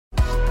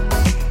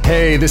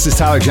Hey, this is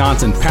Tyler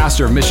Johnson,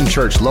 pastor of Mission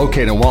Church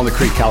located in Walnut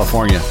Creek,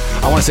 California.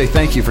 I want to say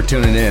thank you for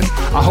tuning in.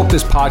 I hope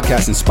this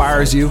podcast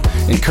inspires you,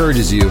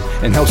 encourages you,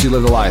 and helps you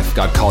live the life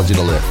God called you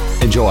to live.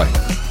 Enjoy.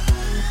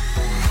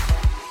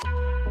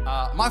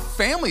 My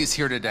family is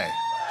here today.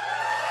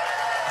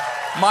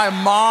 My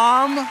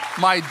mom,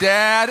 my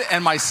dad,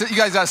 and my sister.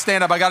 You guys got to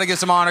stand up. I got to get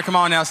some honor. Come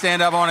on now,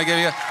 stand up. I want to give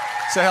you,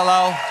 say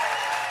hello.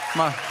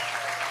 Come on.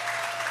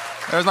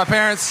 There's my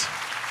parents.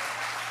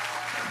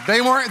 They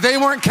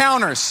weren't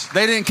counters.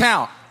 They didn't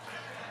count.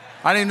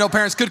 I didn't even know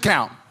parents could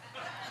count.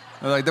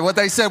 Like what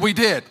they said, we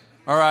did.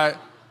 All right.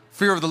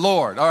 Fear of the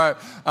Lord. All right.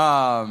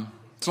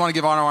 Just want to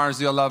give honors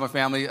to you. I love my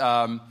family.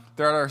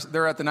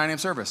 They're at the 9 a.m.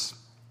 service,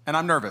 and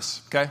I'm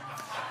nervous. Okay.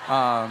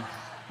 I'm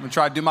gonna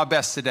try to do my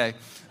best today.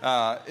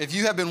 If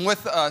you have been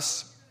with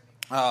us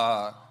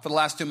for the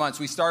last 2 months,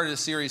 we started a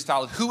series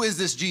titled "Who is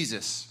this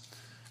Jesus?"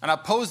 And I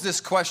posed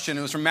this question.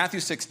 It was from Matthew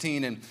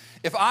 16. And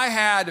if I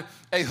had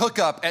a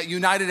hookup at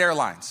United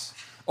Airlines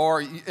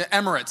or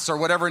Emirates or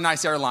whatever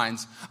nice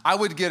airlines, I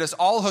would get us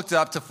all hooked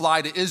up to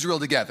fly to Israel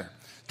together.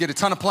 Get a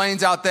ton of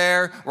planes out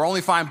there. We're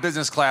only flying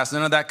business class.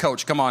 None of that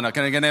coach. Come on now.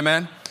 Can I get an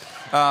amen?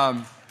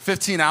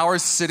 15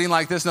 hours sitting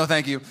like this? No,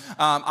 thank you.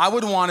 I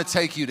would want to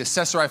take you to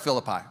Caesarea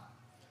Philippi.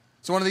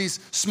 It's one of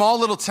these small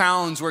little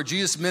towns where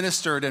Jesus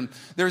ministered, and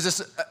there's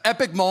this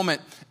epic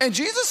moment. And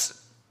Jesus...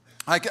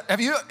 have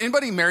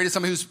anybody married to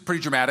somebody who's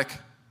pretty dramatic?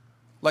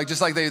 Like,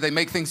 just like they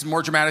make things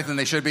more dramatic than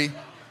they should be?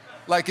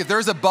 Like, if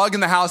there's a bug in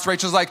the house,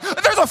 Rachel's like,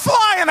 there's a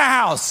fly in the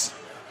house!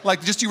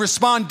 Like, just you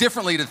respond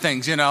differently to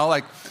things, you know?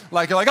 Like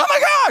you're like, oh my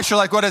gosh! You're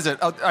like, what is it?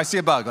 Oh, I see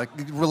a bug. Like,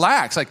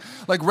 relax.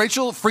 Like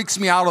Rachel freaks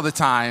me out all the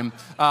time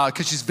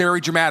because she's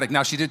very dramatic.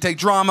 Now, she did take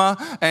drama,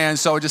 and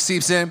so it just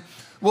seeps in.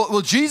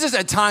 Well, Jesus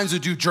at times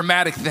would do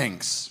dramatic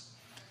things.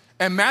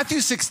 And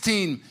Matthew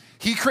 16,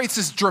 he creates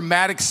this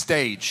dramatic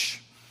stage.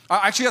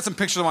 I actually got some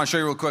pictures I want to show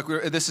you real quick.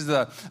 This is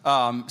the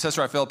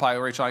Caesarea Philippi.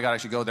 Rachel, I got to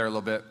actually go there a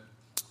little bit,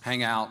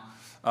 hang out.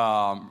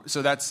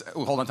 So that's,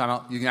 hold on, time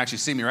out. You can actually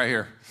see me right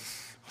here.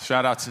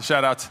 Shout out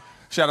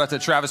to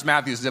Travis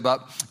Matthews, zip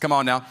up. Come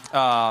on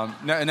now.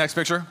 Next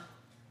picture.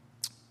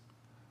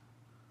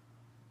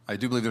 I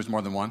do believe there's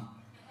more than one.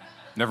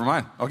 Never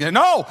mind. Okay,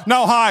 no,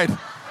 hide.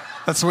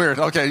 That's weird.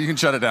 Okay, you can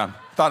shut it down.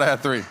 Thought I had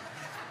 3.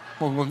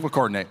 We'll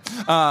coordinate.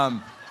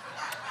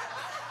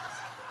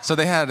 So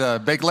they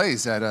had baked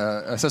lays at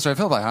Caesarea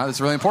Philippi, huh?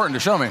 It's really important to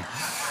show me.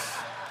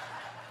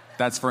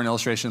 That's for an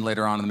illustration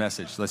later on in the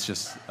message. Let's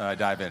just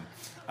dive in.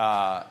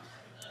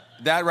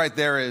 That right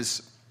there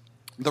is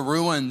the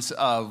ruins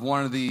of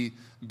one of the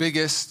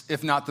biggest,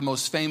 if not the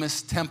most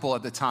famous temple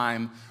at the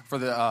time for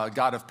the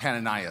god of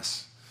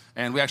Pananias.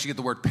 And we actually get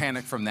the word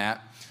panic from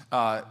that.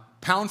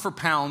 Pound for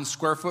pound,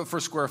 square foot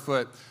for square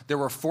foot, there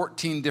were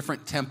 14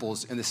 different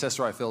temples in the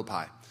Caesarea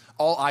Philippi,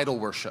 all idol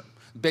worship.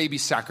 Baby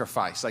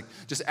sacrifice, like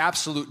just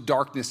absolute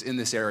darkness in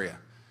this area.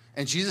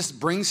 And Jesus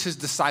brings his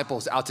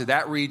disciples out to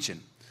that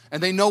region,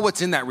 and they know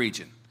what's in that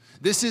region.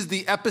 This is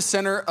the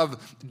epicenter of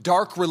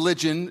dark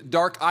religion,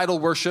 dark idol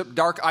worship,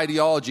 dark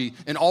ideology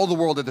in all the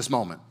world at this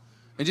moment.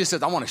 And Jesus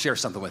says, I want to share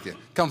something with you.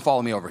 Come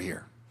follow me over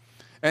here.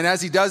 And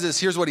as he does this,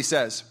 here's what he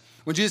says.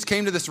 When Jesus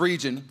came to this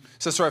region,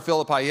 Caesarea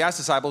Philippi, he asked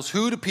disciples,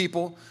 who do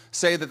people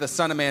say that the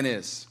Son of Man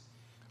is?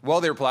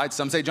 Well, they replied,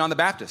 some say John the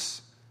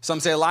Baptist,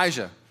 some say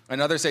Elijah,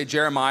 and others say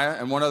Jeremiah,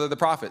 and one other the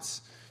prophets.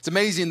 It's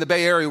amazing in the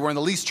Bay Area, we're in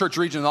the least church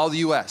region in all the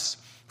U.S.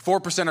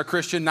 4% are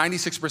Christian,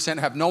 96%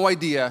 have no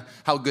idea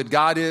how good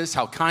God is,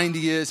 how kind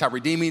he is, how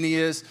redeeming he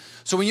is.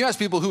 So when you ask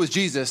people who is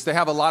Jesus, they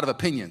have a lot of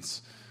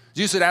opinions.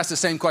 Jesus would ask the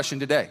same question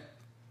today.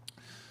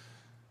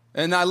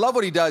 And I love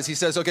what he does. He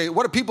says, okay,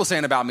 what are people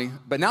saying about me?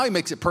 But now he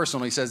makes it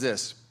personal. He says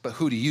this, but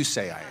who do you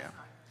say I am?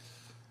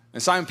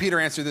 And Simon Peter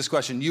answered this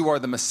question, you are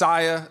the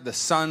Messiah, the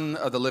Son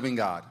of the living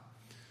God.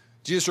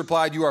 Jesus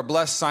replied, you are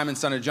blessed, Simon,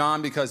 son of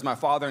John, because my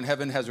Father in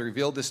heaven has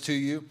revealed this to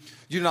you.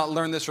 You did not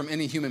learn this from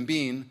any human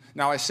being.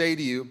 Now I say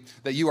to you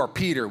that you are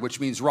Peter, which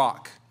means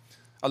rock.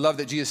 I love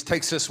that Jesus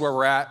takes us where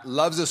we're at,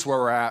 loves us where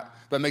we're at,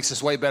 but makes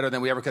us way better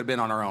than we ever could have been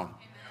on our own. Amen.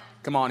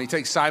 Come on, he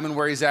takes Simon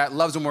where he's at,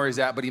 loves him where he's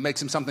at, but he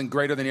makes him something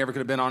greater than he ever could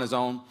have been on his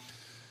own.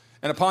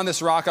 And upon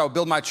this rock I will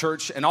build my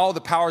church, and all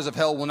the powers of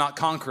hell will not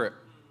conquer it.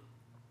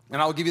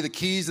 And I will give you the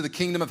keys of the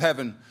kingdom of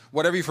heaven.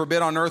 Whatever you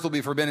forbid on earth will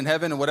be forbidden in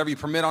heaven, and whatever you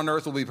permit on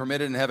earth will be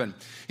permitted in heaven.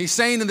 He's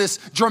saying in this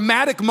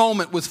dramatic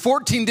moment with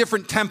 14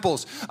 different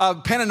temples,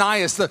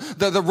 Pananias,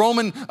 the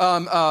Roman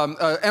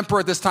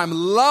emperor at this time,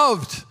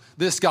 loved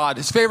this God,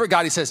 his favorite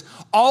God. He says,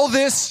 all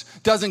this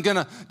doesn't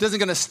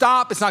gonna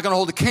stop. It's not gonna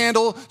hold a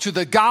candle to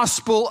the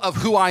gospel of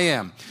who I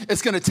am.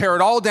 It's gonna tear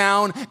it all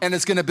down, and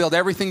it's gonna build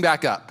everything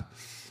back up.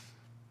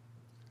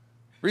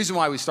 The reason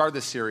why we started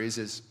this series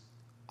is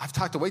I've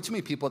talked to way too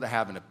many people that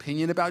have an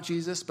opinion about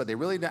Jesus, but they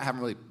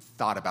haven't really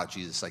thought about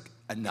Jesus like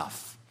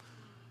enough.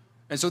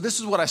 And so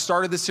this is what I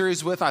started this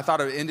series with. I thought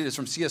it would end it. It's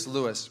from C.S.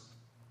 Lewis.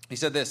 He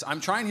said this,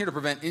 I'm trying here to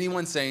prevent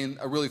anyone saying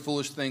a really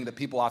foolish thing that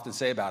people often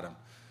say about him.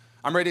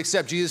 I'm ready to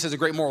accept Jesus as a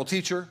great moral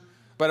teacher,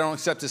 but I don't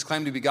accept his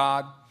claim to be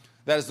God.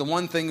 That is the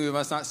one thing we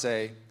must not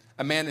say.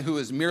 A man who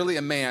is merely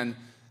a man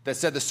that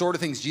said the sort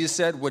of things Jesus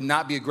said would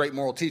not be a great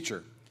moral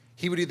teacher.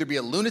 He would either be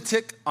a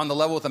lunatic on the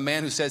level with a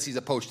man who says he's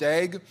a poached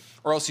egg,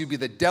 or else he'd be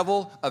the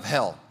devil of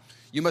hell.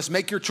 You must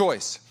make your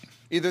choice.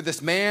 Either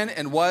this man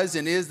and was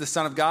and is the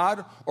Son of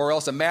God, or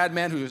else a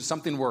madman who is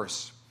something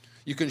worse.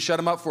 You can shut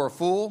him up for a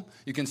fool,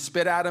 you can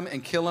spit at him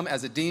and kill him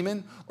as a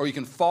demon, or you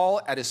can fall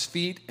at his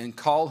feet and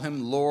call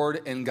him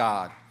Lord and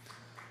God.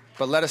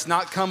 But let us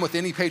not come with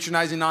any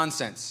patronizing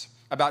nonsense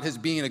about his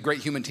being a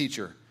great human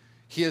teacher.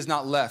 He has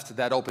not left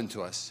that open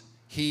to us.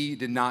 He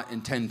did not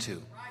intend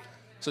to.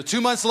 So 2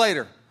 months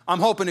later, I'm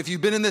hoping if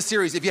you've been in this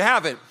series, if you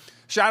haven't,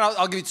 shout out,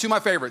 I'll give you two of my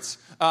favorites.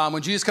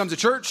 When Jesus comes to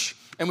church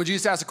and when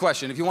Jesus asks a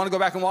question. If you want to go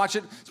back and watch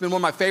it, it's been one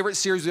of my favorite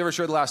series we've ever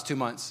shared the last 2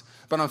 months.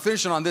 But I'm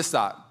finishing on this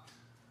thought.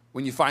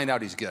 When you find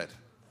out he's good.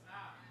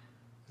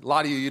 A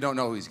lot of you don't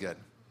know he's good.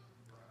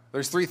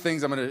 There's three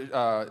things I'm going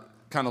to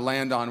kind of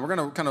land on. We're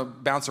going to kind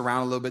of bounce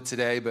around a little bit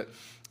today. But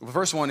the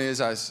first one is,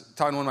 I was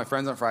talking to one of my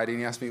friends on Friday,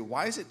 and he asked me,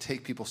 why does it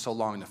take people so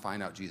long to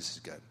find out Jesus is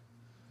good?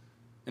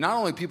 And not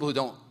only people who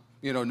don't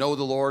know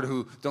the Lord,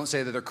 who don't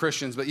say that they're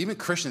Christians, but even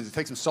Christians, it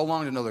takes them so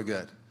long to know they're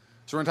good.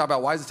 So we're going to talk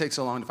about why does it take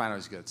so long to find out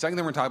he's good. Second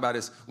thing we're going to talk about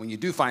is when you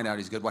do find out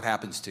he's good, what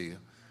happens to you?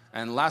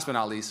 And last but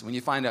not least, when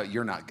you find out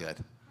you're not good.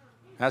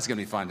 That's going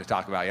to be fun to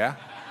talk about, yeah?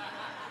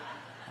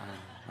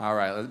 All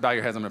right, let's bow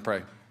your heads. I'm going to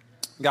pray.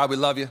 God, we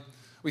love you.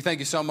 We thank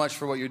you so much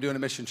for what you're doing at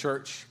Mission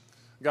Church.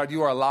 God,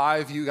 you are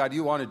alive. God,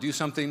 you want to do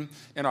something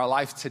in our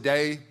life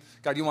today.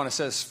 God, you want to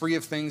set us free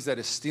of things that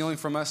is stealing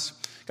from us.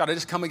 God, I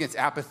just come against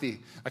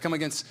apathy. I come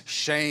against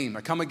shame.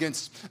 I come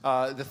against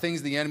the things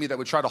of the enemy that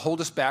would try to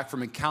hold us back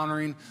from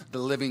encountering the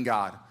living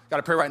God. God,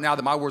 I pray right now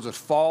that my words would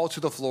fall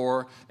to the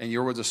floor and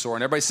your words would soar.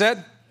 And everybody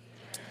said?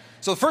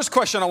 So the first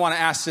question I want to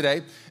ask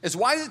today is,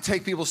 why does it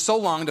take people so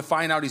long to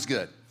find out he's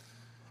good?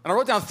 And I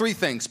wrote down three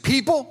things.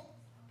 People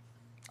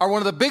are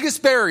one of the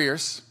biggest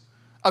barriers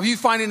of you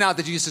finding out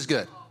that Jesus is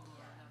good.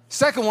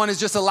 Second one is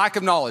just a lack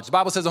of knowledge. The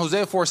Bible says in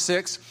Hosea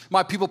 4:6,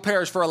 my people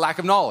perish for a lack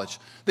of knowledge.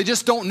 They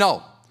just don't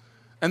know.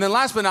 And then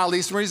last but not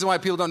least, the reason why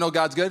people don't know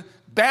God's good,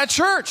 bad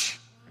church.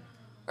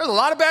 There's a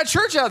lot of bad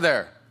church out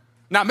there.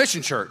 Not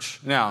Mission Church.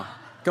 Now,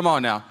 come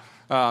on now.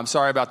 I'm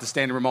sorry about the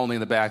standing room only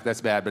in the back.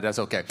 That's bad, but that's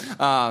okay.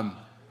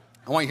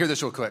 I want you to hear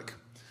this real quick.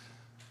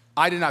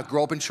 I did not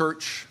grow up in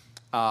church.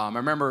 I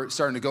remember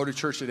starting to go to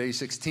church at age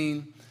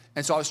 16.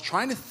 And so I was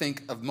trying to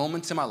think of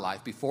moments in my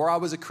life before I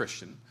was a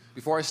Christian,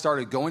 before I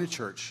started going to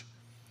church,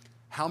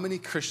 how many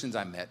Christians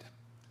I met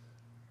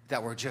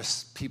that were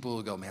just people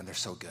who go, man, they're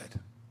so good.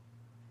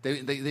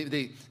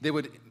 They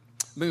would,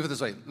 let me put it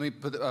this way. Let me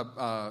put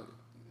kind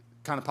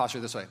of posture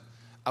it this way.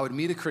 I would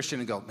meet a Christian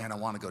and go, man, I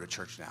want to go to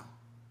church now.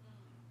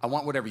 I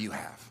want whatever you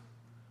have.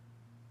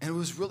 And it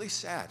was really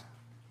sad.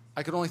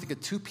 I could only think of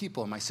two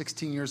people in my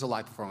 16 years of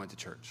life before I went to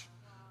church.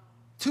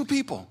 Two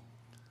people.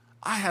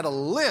 I had a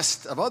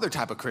list of other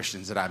type of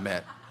Christians that I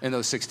met in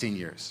those 16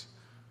 years.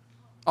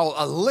 Oh,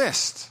 a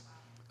list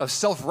of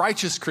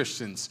self-righteous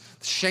Christians,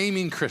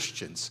 shaming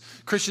Christians,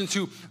 Christians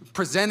who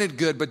presented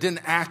good but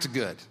didn't act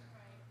good.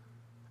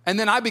 And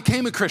then I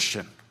became a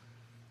Christian.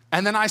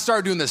 And then I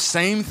started doing the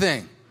same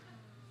thing.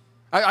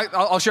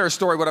 I'll share a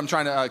story, what I'm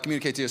trying to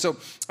communicate to you. So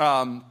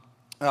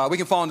we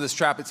can fall into this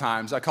trap at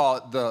times. I call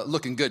it the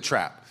looking good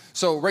trap.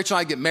 So Rachel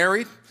and I get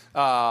married.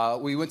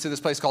 We went to this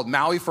place called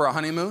Maui for a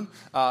honeymoon.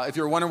 If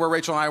you're wondering where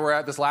Rachel and I were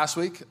at this last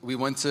week, we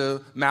went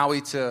to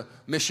Maui to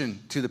mission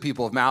to the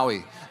people of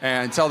Maui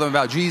and tell them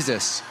about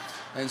Jesus.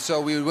 And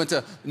so we went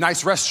to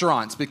nice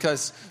restaurants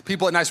because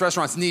people at nice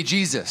restaurants need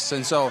Jesus.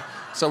 And so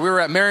we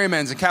were at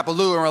Merriman's and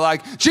Kapalua and we're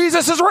like,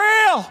 Jesus is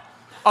real.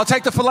 I'll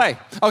take the filet.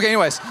 Okay,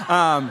 anyways.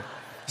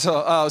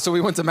 So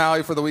we went to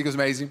Maui for the week. It was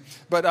amazing.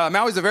 But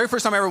Maui's the very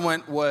first time I ever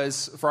went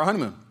was for our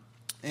honeymoon.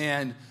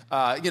 And,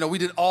 we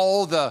did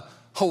all the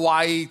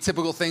Hawaii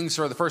typical things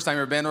for the first time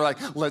we've ever been. We're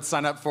like, let's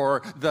sign up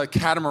for the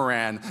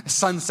catamaran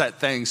sunset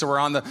thing. So we're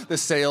on the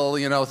sail,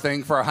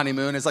 thing for our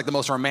honeymoon. It's like the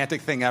most romantic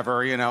thing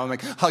ever, I'm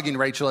like hugging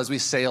Rachel as we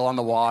sail on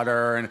the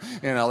water and,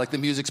 like the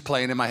music's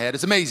playing in my head.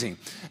 It's amazing.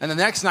 And the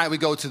next night we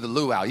go to the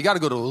luau. You got to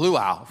go to a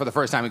luau for the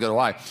first time we go to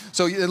Hawaii.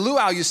 So the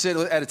luau, you sit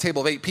at a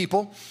table of 8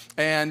 people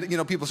and,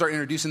 people start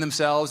introducing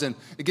themselves and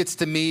it gets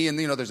to me and,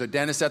 there's a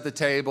dentist at the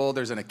table.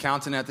 There's an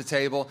accountant at the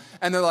table.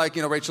 And they're like,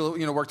 Rachel,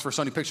 worked for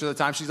Sony Pictures at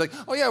the time. She's like,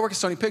 oh yeah, I work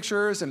at Sony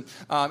Pictures. And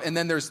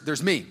then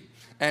there's me.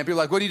 And people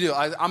are like, what do you do?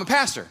 I'm a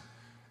pastor.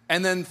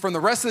 And then from the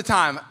rest of the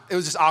time, it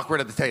was just awkward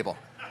at the table.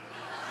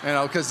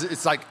 Because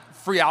it's like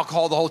free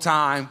alcohol the whole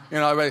time.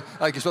 Everybody,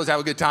 like you're supposed to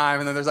have a good time.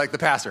 And then there's like the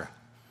pastor,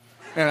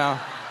 And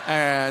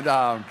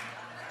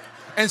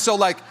so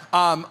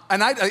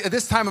and I at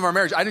this time of our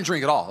marriage, I didn't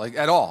drink at all. Like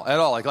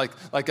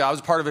I was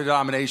part of a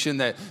denomination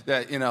that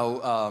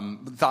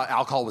thought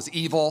alcohol was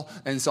evil.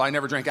 And so I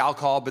never drank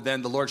alcohol, but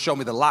then the Lord showed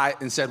me the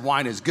light and said,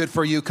 wine is good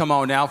for you. Come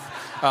on now.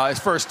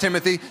 It's 1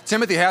 Timothy.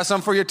 Timothy has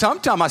some for your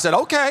tum-tum. I said,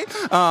 okay.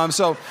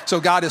 So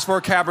God is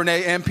for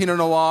Cabernet and Pinot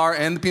Noir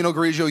and the Pinot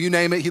Grigio, you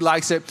name it. He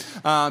likes it.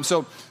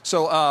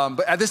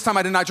 But at this time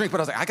I did not drink, but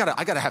I was like,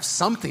 I gotta have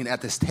something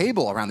at this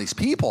table around these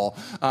people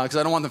because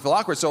I don't want them to feel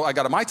awkward. So I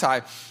got a Mai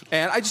Tai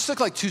and I just took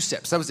like 2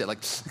 sips. That was it, like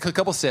a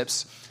couple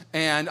sips.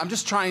 And I'm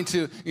just trying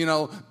to,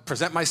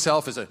 present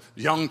myself as a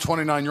young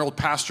 29-year-old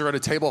pastor at a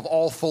table of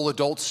all full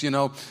adults,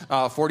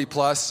 40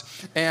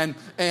 plus. And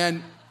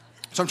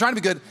so I'm trying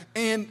to be good.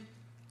 And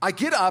I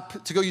get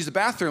up to go use the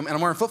bathroom, and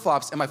I'm wearing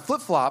flip-flops, and my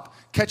flip-flop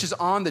catches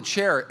on the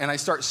chair, and I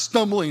start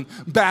stumbling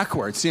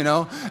backwards,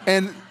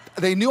 And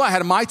they knew I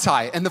had a Mai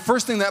Tai, and the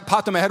first thing that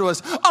popped in my head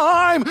was,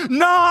 I'm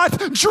not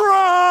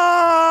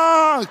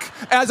drunk!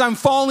 As I'm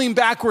falling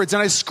backwards,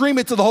 and I scream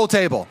it to the whole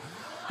table,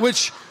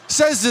 which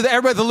says to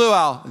everybody at the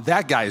luau,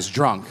 that guy is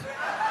drunk.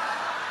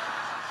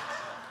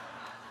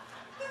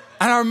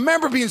 And I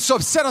remember being so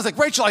upset. I was like,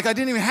 Rachel, I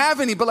didn't even have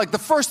any. But the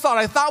first thought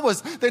I thought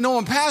was, they know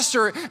I'm a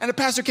pastor, and a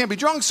pastor can't be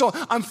drunk. So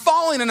I'm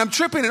falling and I'm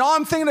tripping. And all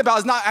I'm thinking about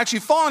is not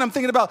actually falling. I'm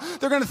thinking about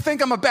they're going to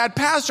think I'm a bad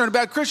pastor and a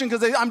bad Christian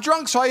because I'm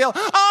drunk. So I yell,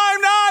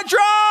 I'm not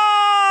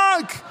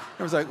drunk.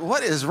 I was like,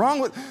 what is wrong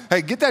with,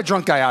 hey, get that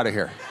drunk guy out of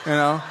here,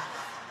 And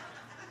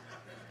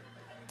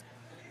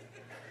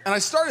I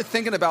started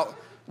thinking about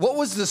what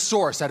was the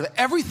source out of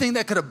everything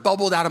that could have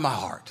bubbled out of my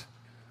heart.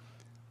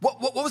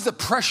 What was the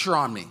pressure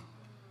on me?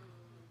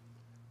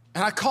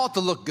 And I call it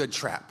the look good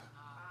trap.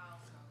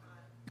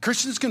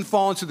 Christians can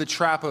fall into the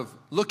trap of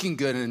looking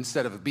good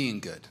instead of being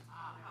good.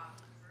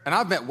 And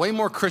I've met way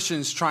more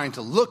Christians trying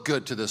to look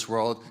good to this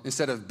world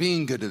instead of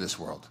being good to this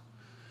world.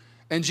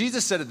 And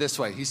Jesus said it this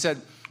way. He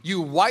said, you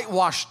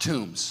whitewashed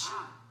tombs.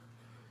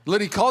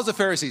 Literally calls the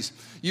Pharisees,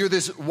 you're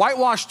this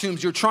whitewashed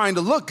tombs, you're trying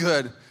to look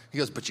good. He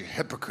goes, but you're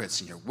hypocrites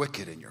and you're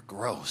wicked and you're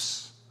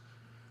gross.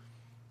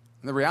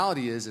 And the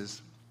reality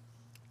is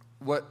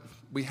what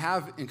we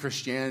have in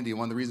Christianity,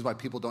 one of the reasons why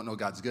people don't know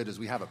God's good is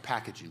we have a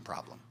packaging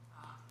problem.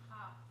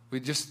 We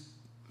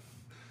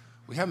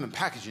haven't been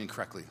packaging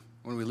correctly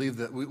when we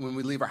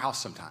leave our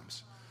house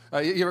sometimes.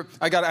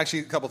 I got actually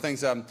a couple things,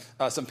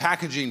 some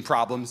packaging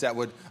problems that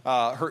would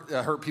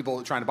hurt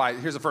people trying to buy it.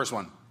 Here's the first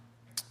one.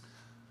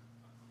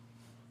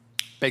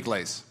 Baked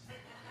Lays.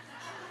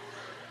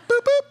 Boop,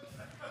 boop.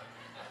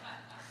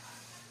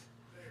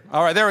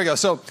 All right, there we go.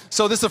 So this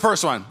is the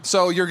first one.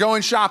 So you're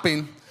going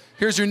shopping.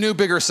 Here's your new,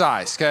 bigger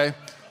size, okay?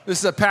 This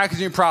is a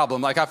packaging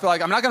problem. I feel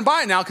like I'm not going to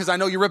buy it now because I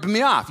know you're ripping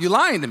me off. You're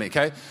lying to me,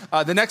 okay?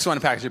 The next one, a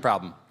packaging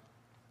problem.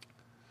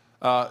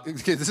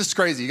 This is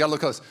crazy. You got to look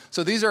close.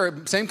 So these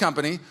are same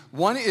company.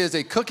 One is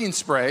a cooking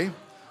spray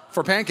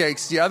for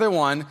pancakes. The other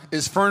one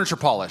is furniture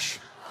polish.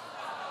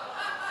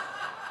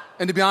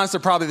 And to be honest,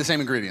 they're probably the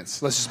same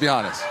ingredients. Let's just be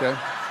honest, okay?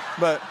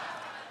 But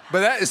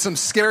that is some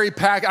scary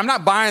pack. I'm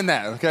not buying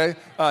that, okay?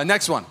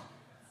 Next one.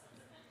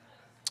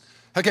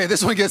 Okay,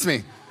 this one gets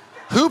me.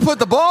 Who put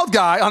the bald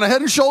guy on a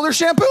Head & Shoulders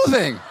shampoo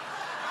thing?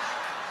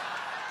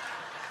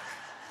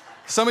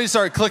 Somebody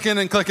started clicking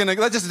and clicking.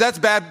 That's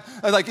bad.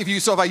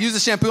 If I use the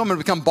shampoo, I'm going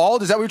to become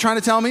bald. Is that what you're trying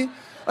to tell me?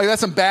 That's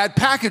some bad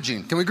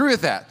packaging. Can we agree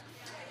with that?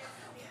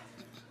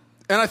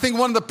 And I think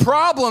one of the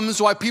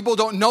problems why people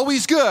don't know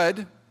he's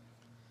good,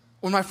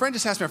 when my friend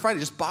just asked me on Friday,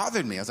 it just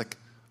bothered me. I was like,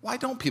 why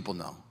don't people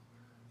know?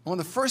 One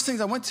of the first things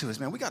I went to is,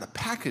 man, we got a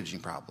packaging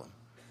problem.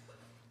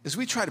 Is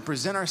we try to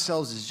present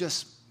ourselves as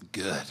just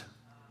good.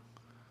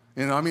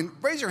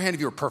 Raise your hand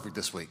if you were perfect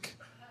this week.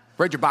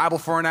 Read your Bible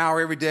for an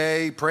hour every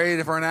day,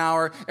 prayed for an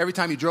hour. Every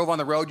time you drove on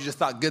the road, you just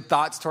thought good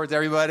thoughts towards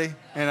everybody,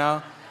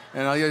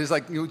 you're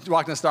just you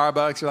walked into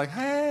Starbucks, you're like,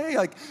 hey,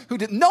 who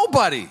did?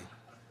 Nobody.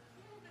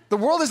 The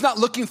world is not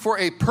looking for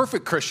a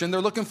perfect Christian.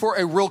 They're looking for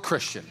a real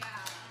Christian.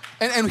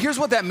 And here's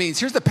what that means.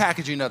 Here's the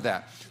packaging of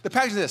that. The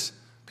packaging of this.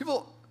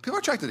 People are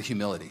attracted to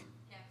humility,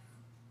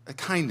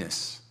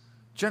 kindness,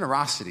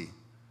 generosity.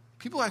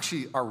 People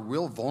actually are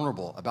real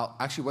vulnerable about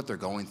actually what they're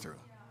going through.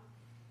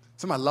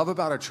 Something I love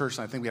about our church,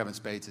 and I think we have in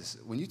spades, is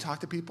when you talk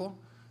to people,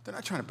 they're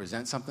not trying to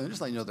present something. They're just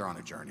letting you know they're on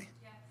a journey.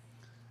 Yes.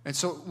 And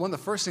so one of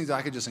the first things that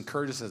I could just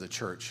encourage us as a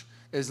church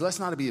is let's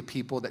not be a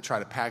people that try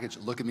to package,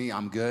 look at me,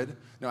 I'm good.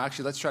 No,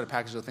 actually, let's try to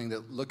package the thing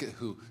that look at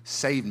who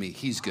saved me,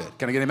 he's good.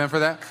 Can I get an amen for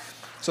that?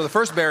 So the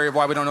first barrier of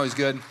why we don't know he's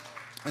good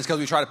is because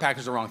we try to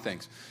package the wrong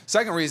things.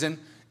 Second reason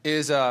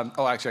is,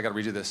 actually, I got to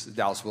read you this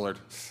Dallas Willard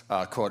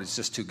quote. It's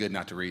just too good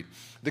not to read.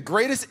 The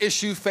greatest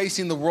issue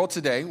facing the world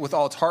today, with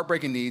all its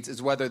heartbreaking needs,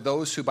 is whether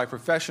those who by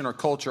profession or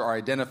culture are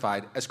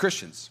identified as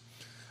Christians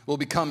will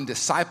become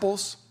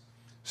disciples,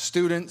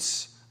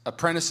 students,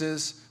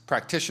 apprentices,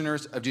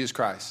 practitioners of Jesus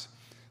Christ,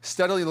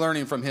 steadily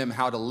learning from him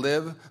how to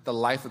live the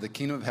life of the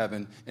kingdom of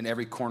heaven in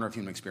every corner of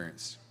human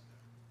experience.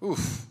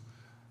 Oof.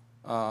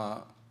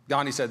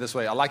 Gandhi said this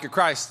way, I like your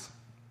Christ,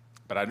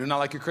 but I do not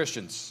like your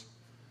Christians.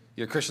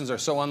 Your Christians are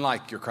so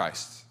unlike your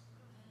Christ.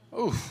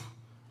 Oof.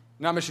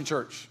 Not Mission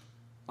Church.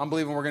 I'm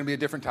believing we're going to be a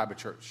different type of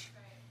church.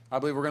 I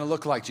believe we're going to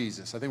look like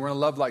Jesus. I think we're going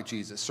to love like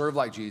Jesus, serve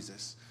like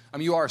Jesus.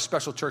 You are a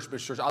special church,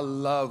 but church. I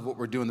love what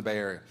we're doing in the Bay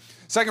Area.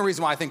 Second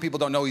reason why I think people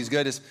don't know he's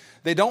good is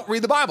they don't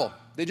read the Bible.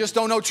 They just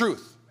don't know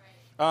truth.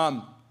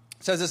 It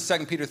says this in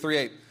 2 Peter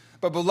 3:8.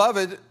 But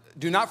beloved,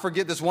 do not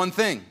forget this one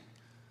thing,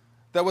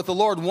 that with the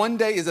Lord 1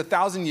 day is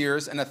 1,000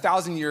 years, and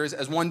 1,000 years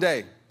as 1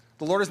 day.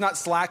 The Lord is not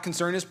slack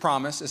concerning his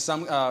promise, as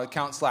some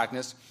count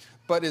slackness,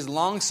 but is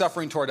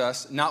long-suffering toward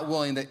us, not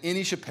willing that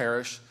any should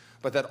perish,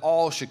 but that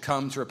all should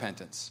come to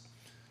repentance.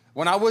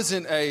 When I was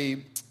in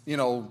a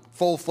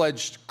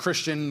full-fledged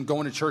Christian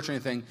going to church or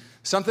anything.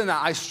 Something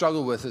that I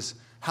struggle with is,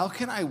 how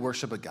can I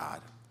worship a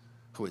God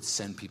who would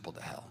send people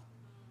to hell?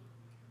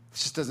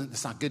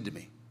 It's not good to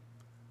me.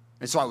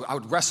 And so I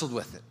would wrestle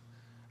with it.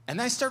 And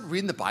then I started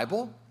reading the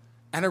Bible,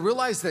 and I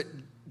realized that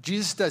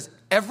Jesus does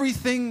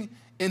everything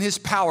in his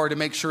power to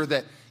make sure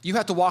that you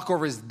have to walk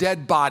over his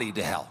dead body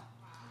to hell.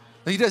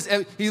 He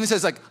even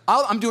says, like,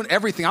 I'm doing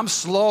everything. I'm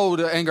slow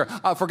to anger.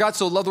 For God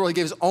so loved the world, he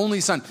gave his only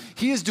son.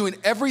 He is doing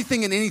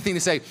everything and anything to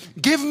say,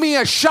 give me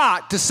a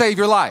shot to save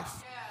your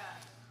life.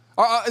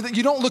 Yeah.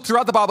 You don't look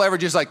throughout the Bible ever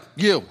just like,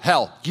 you,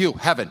 hell, you,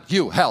 heaven,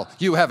 you, hell,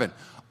 you, heaven.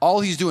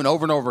 All he's doing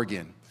over and over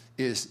again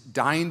is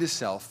dying to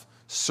self,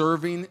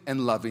 serving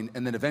and loving,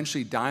 and then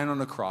eventually dying on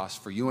a cross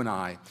for you and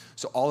I,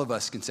 so all of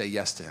us can say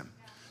yes to him.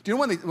 Do you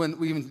know when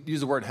we even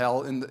use the word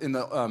hell in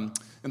the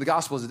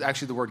Gospels? It's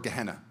actually the word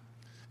Gehenna.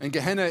 And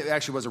Gehenna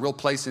actually was a real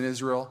place in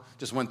Israel.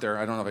 Just went there.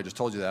 I don't know if I just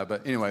told you that,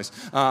 but anyways.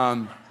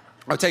 I'll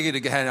take you to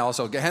Gehenna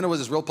also. Gehenna was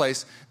this real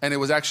place, and it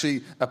was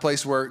actually a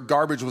place where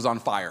garbage was on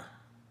fire.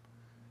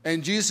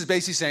 And Jesus is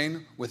basically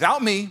saying,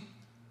 without me,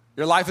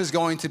 your life is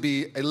going to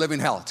be a living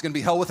hell. It's going to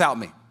be hell without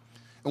me.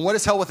 And what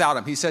is hell without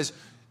him? He says,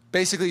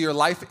 basically, your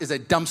life is a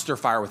dumpster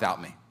fire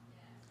without me.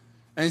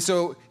 And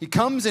so he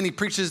comes and he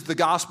preaches the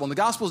gospel. And the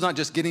gospel is not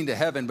just getting to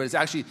heaven, but it's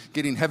actually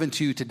getting heaven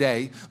to you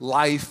today.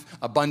 Life,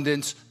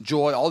 abundance,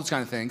 joy, all those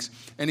kind of things.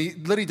 And he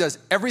literally does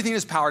everything in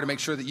his power to make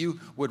sure that you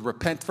would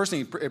repent. First thing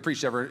he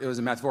preached ever, it was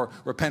in Matthew 4,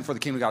 repent for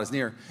the kingdom of God is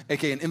near.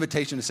 AKA an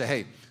invitation to say,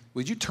 hey,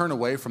 would you turn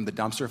away from the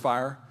dumpster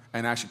fire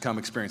and actually come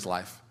experience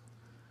life?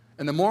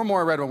 And the more and more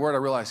I read my word, I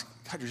realized,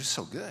 God, you're just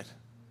so good.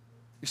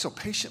 You're so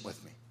patient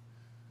with me.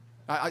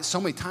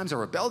 So many times I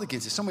rebelled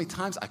against you. So many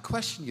times I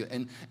questioned you.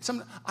 And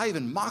I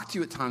even mocked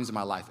you at times in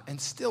my life. And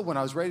still, when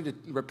I was ready to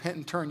repent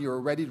and turn, you were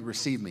ready to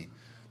receive me.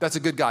 That's a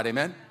good God,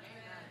 amen?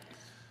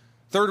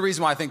 Third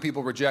reason why I think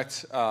people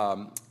reject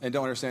and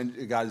don't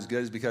understand God is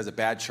good is because of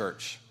bad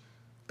church.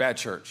 Bad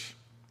church.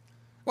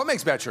 What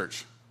makes bad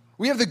church?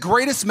 We have the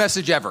greatest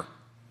message ever.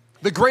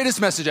 The greatest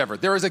message ever.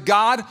 There is a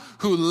God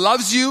who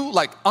loves you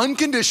like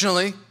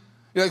unconditionally.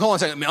 You're like, hold on a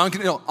second.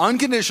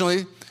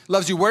 Unconditionally.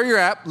 Loves you where you're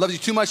at, loves you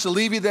too much to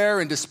leave you there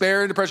in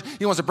despair and depression.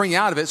 He wants to bring you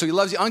out of it, so he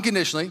loves you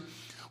unconditionally.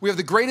 We have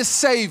the greatest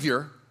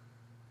Savior.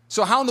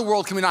 So how in the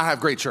world can we not have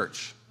great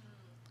church?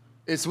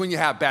 It's when you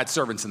have bad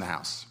servants in the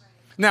house.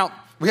 Now,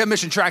 we have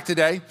Mission Track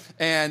today,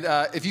 and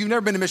if you've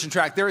never been to Mission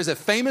Track, there is a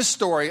famous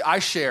story I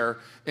share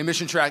in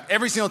Mission Track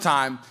every single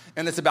time,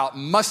 and it's about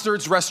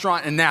Mustard's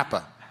Restaurant in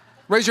Napa.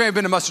 Raise your hand if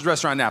you've been to Mustard's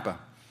Restaurant in Napa.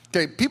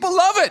 Okay, people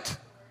love it.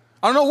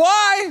 I don't know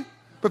why,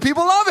 but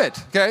people love it,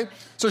 okay?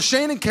 So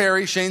Shane and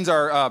Carrie, Shane's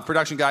our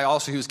production guy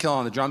also, he was killing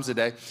on the drums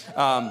today.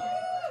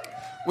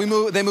 They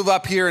move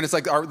up here, and it's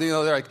like,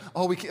 they're like,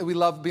 oh, we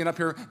love being up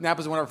here.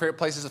 Napa's one of our favorite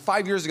places.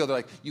 5 years ago, they're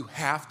like, you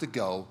have to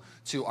go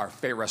to our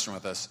favorite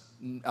restaurant with us,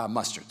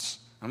 Mustard's.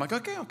 I'm like,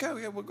 okay,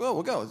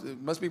 we'll go.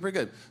 It must be pretty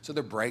good. So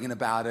they're bragging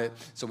about it.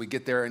 So we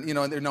get there, and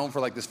they're known for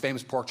like this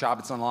famous pork chop.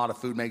 It's on a lot of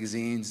food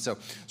magazines. So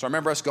I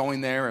remember us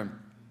going there, and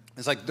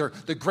it's like they're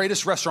the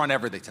greatest restaurant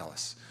ever, they tell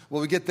us.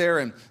 Well, we get there,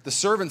 and the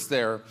servants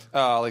there,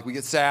 we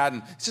get sad,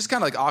 and it's just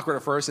kind of like awkward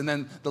at first. And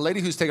then the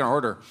lady who's taking our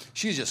order,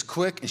 she's just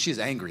quick, and she's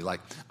angry.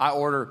 Like, I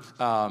order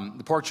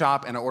the pork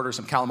chop, and I order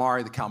some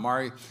calamari. The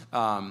calamari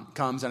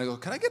comes, and I go,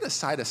 can I get a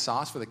side of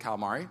sauce for the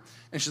calamari?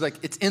 And she's like,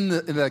 it's in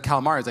the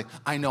calamari. I was like,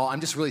 I know,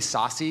 I'm just really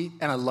saucy,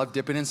 and I love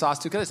dipping in sauce,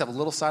 too. Can I just have a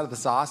little side of the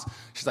sauce?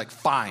 She's like,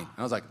 fine. And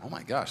I was like, oh,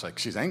 my gosh, like,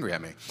 she's angry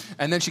at me.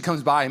 And then she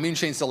comes by, and me and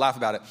Shane still laugh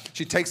about it.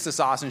 She takes the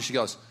sauce, and she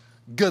goes,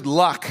 good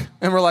luck.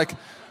 And we're like,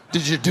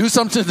 did you do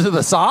something to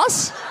the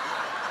sauce?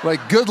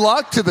 Like, good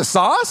luck to the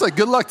sauce? Like,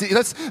 good luck to you.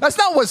 That's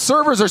not what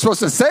servers are supposed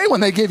to say when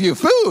they give you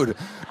food.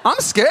 I'm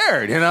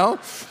scared,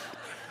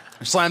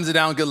 Slams it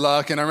down, good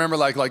luck. And I remember,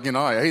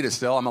 I hate it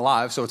still. I'm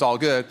alive, so it's all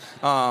good.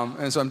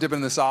 And so I'm dipping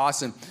in the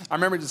sauce. And I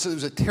remember it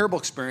was a terrible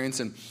experience.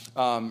 And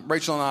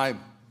Rachel and I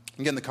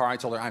get in the car. I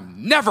told her,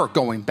 I'm never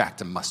going back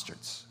to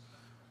Mustard's.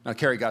 Now,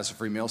 Carrie got us a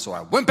free meal, so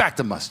I went back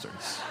to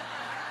Mustard's.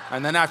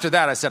 And then after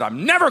that, I said,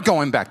 I'm never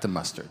going back to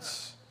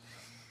Mustard's.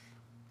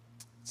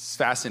 It's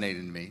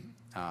fascinating to me.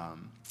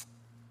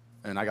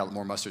 And I got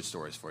more Mustard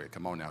stories for you.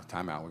 Come on now,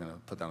 time out. We're going to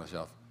put that on the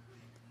shelf.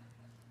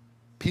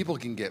 People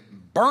can get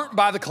burnt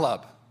by the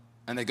club,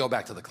 and they go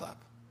back to the club.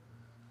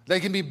 They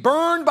can be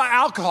burned by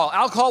alcohol.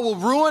 Alcohol will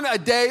ruin a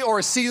day or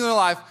a season of their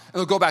life, and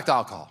they'll go back to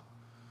alcohol.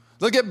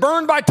 They'll get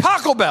burned by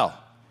Taco Bell.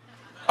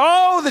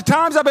 Oh, the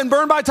times I've been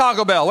burned by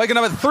Taco Bell, waking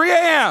up at 3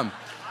 a.m.,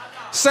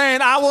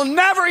 saying, I will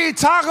never eat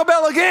Taco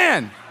Bell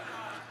again.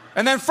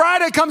 And then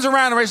Friday comes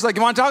around and Rachel's like,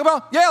 you want Taco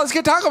Bell? Yeah, let's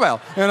get Taco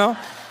Bell, And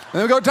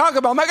then we go to Taco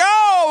Bell. I'm like,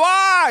 oh,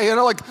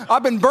 why?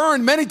 I've been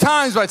burned many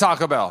times by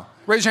Taco Bell.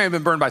 Raise your hand,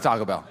 been burned by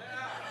Taco Bell.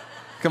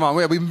 Come on,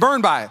 we've been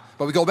burned by it,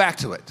 but we go back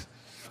to it.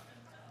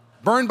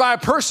 Burned by a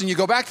person, you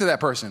go back to that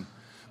person.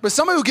 But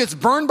somebody who gets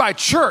burned by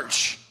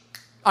church,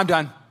 I'm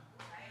done.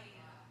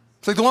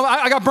 It's like the one,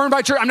 I got burned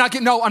by church. I'm not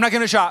getting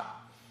a shot.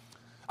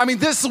 I mean,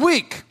 this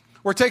week,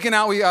 we're taking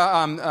out, we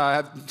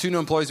have 2 new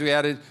employees we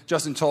added,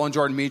 Justin Toll and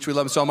Jordan Meach. We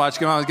love them so much.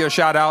 Come on, give a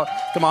shout out.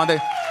 Come on,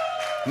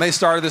 And they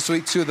started this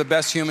week, 2 of the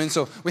best humans.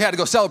 So we had to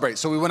go celebrate.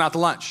 So we went out to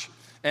lunch.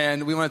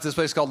 And we went to this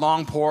place called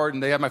Longport,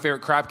 and they had my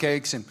favorite crab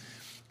cakes.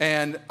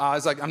 And I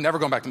was like, I'm never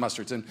going back to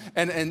Mustards.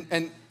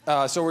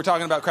 So we're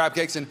talking about crab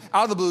cakes. And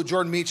out of the blue,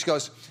 Jordan Meach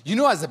goes, you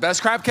know who has the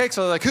best crab cakes?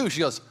 So I was like, who? She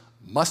goes,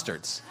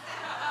 Mustards.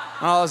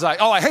 And I was like,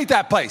 oh, I hate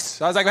that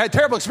place. I was like, I had a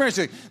terrible experience.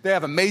 They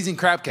have amazing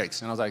crab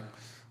cakes. And I was like,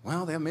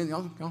 well, they have amazing.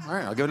 All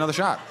right, I'll give it another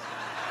shot.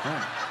 All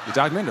right, you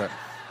talked me into it.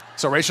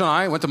 So Rachel and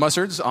I went to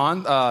Mustards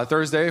on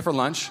Thursday for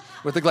lunch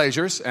with the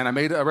Glaziers, and I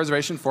made a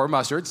reservation for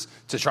Mustards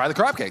to try the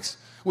crab cakes.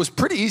 It was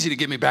pretty easy to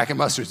get me back in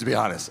Mustards, to be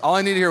honest. All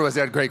I needed to hear was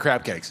they had great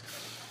crab cakes.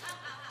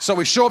 So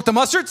we show up to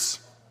Mustards,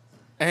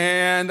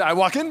 and I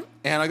walk in,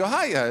 and I go,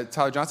 hi,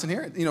 Tyler Johnson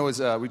here. You know, we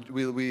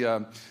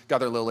got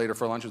there a little later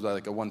for lunch. It was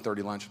like a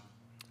 1:30 lunch. And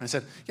I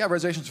said, yeah,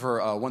 reservations for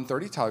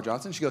 1:30, Tyler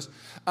Johnson. She goes,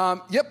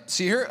 yep,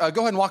 see here,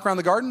 go ahead and walk around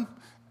the garden,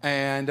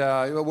 and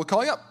we'll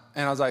call you up.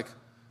 And I was like,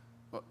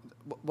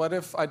 what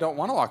if I don't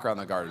want to walk around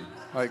the garden?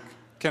 Like,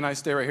 can I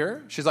stay right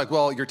here? She's like,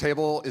 well, your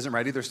table isn't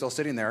ready. They're still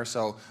sitting there.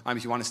 So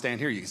if you want to stand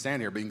here, you can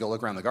stand here, but you can go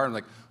look around the garden. I'm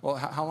like, well,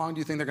 how long do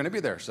you think they're going to be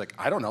there? She's like,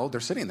 I don't know.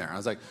 They're sitting there. I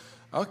was like,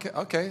 okay.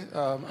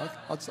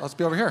 I'll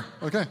be over here.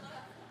 Okay.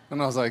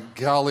 And I was like,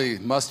 golly,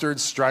 Mustard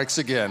strikes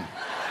again.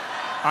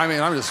 I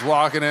mean, I'm just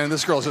walking in.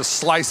 This girl's just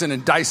slicing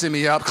and dicing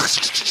me up.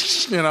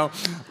 You know,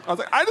 I was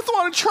like, I just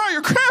want to try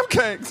your crab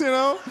cakes, you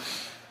know.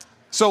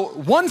 So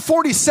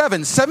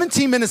 1:47,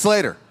 17 minutes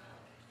later,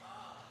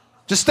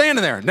 just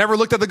standing there, never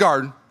looked at the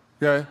garden.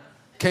 Okay.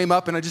 Came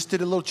up and I just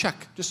did a little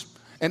check.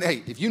 And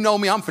hey, if you know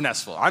me, I'm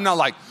finesseful. I'm not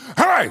like,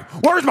 hey,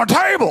 where's my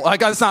table? Like,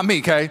 that's not me,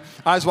 okay?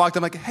 I just walked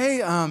in like, hey,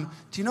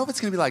 do you know if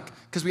it's going to be like,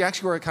 because we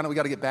actually were we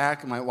got to get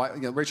back. My wife,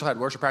 Rachel had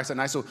worship practice that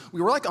night, so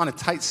we were like on a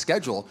tight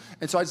schedule.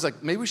 And so I just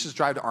like, maybe we should just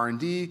drive to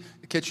R&D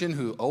Kitchen,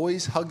 who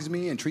always hugs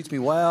me and treats me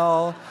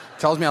well,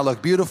 tells me I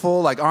look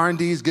beautiful, like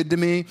R&D is good to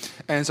me.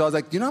 And so I was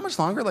like, you know how much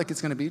longer like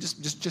it's going to be?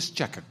 Just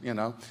check it, you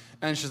know?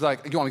 And she's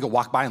like, you want me to go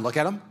walk by and look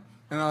at them?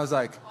 And I was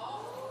like,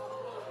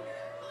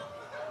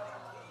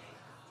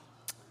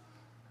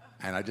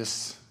 and I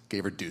just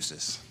gave her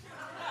deuces.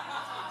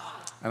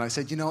 And I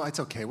said, it's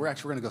okay. We're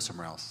going to go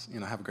somewhere else.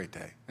 Have a great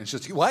day. And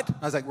she's like, what?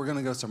 I was like, we're going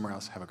to go somewhere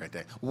else. Have a great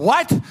day.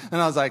 What?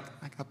 And I was like,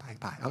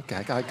 bye. Okay,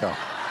 I got to go.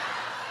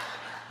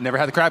 Never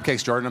had the crab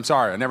cakes, Jordan. I'm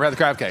sorry. I never had the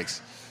crab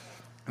cakes.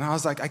 And I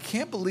was like, I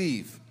can't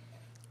believe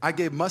I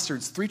gave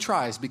Mustards 3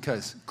 tries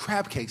because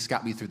crab cakes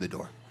got me through the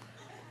door.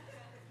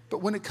 But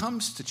when it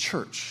comes to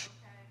church,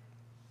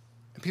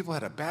 and people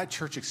had a bad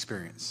church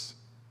experience,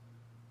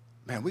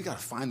 man, we got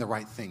to find the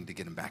right thing to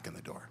get them back in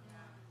the door.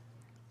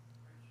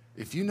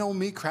 If you know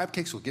me, crab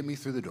cakes will get me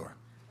through the door.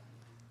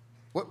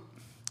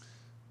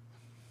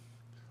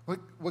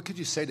 What could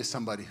you say to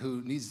somebody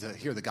who needs to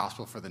hear the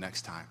gospel for the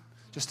next time,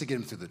 just to get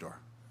them through the door?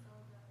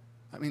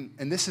 I mean,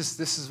 and this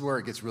is where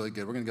it gets really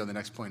good. We're going to go to the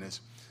next point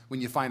is when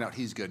you find out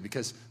he's good.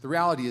 Because the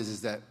reality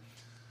is that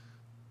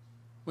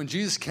when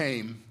Jesus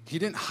came, he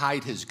didn't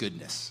hide his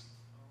goodness.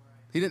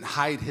 He didn't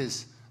hide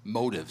his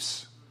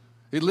motives.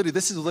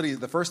 This is literally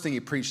the first thing he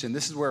preached, and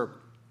this is where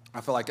I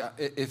feel like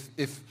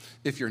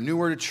if you're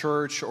newer to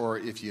church or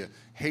if you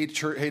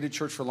hated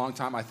church for a long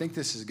time, I think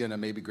this is going to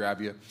maybe grab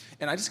you.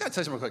 And I just got to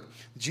tell you something real quick.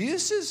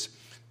 Jesus'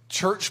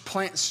 church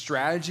plant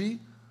strategy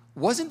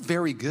wasn't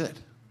very good.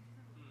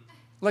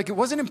 Like, it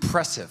wasn't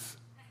impressive.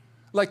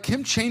 Like,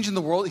 him changing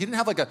the world, he didn't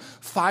have like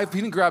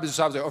he didn't grab his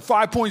disciples, like, a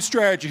 5-point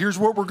strategy. Here's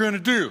what we're going to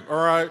do,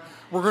 all right?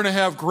 We're going to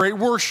have great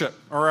worship,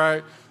 all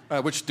right?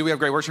 Do we have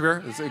great worship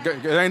here?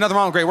 There ain't nothing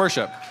wrong with great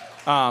worship.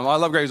 I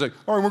love great. He's like,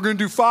 all right, we're going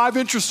to do 5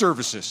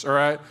 intra-services, all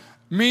right?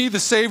 Me, the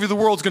Savior of the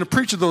world, is going to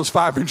preach at those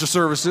 5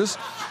 intra-services.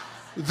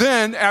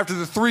 Then, after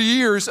the 3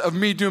 years of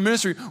me doing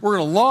ministry, we're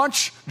going to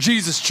launch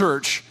Jesus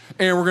Church,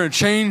 and we're going to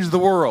change the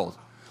world.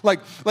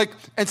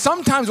 And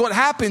sometimes what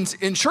happens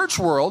in church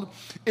world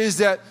is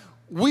that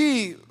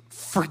we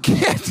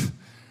forget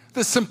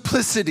the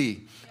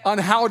simplicity on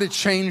how to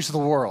change the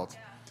world.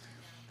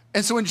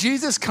 And so when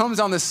Jesus comes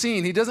on the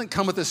scene, he doesn't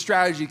come with a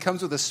strategy. He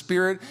comes with a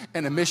spirit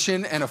and a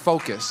mission and a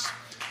focus.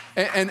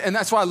 And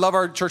that's why I love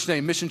our church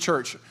name, Mission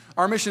Church.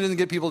 Our mission isn't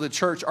to get people to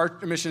church. Our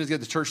mission is to get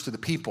the church to the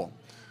people.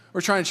 We're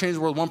trying to change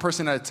the world one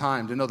person at a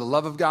time, to know the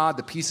love of God,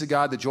 the peace of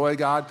God, the joy of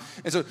God.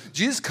 And so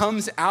Jesus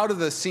comes out of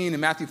the scene in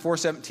Matthew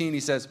 4:17.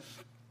 He says,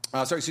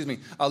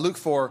 Luke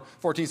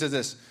 4:14 says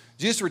this,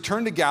 Jesus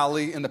returned to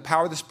Galilee in the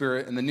power of the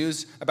Spirit, and the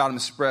news about him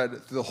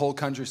spread through the whole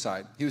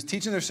countryside. He was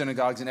teaching their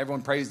synagogues, and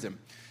everyone praised him.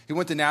 He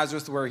went to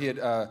Nazareth where he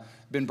had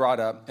been brought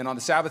up, and on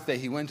the Sabbath day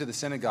he went to the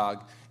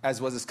synagogue, as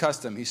was his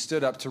custom. He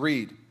stood up to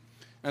read.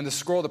 And the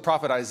scroll of the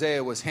prophet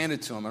Isaiah was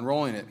handed to him.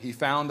 Unrolling it, he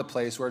found the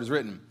place where it is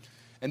written.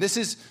 And this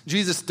is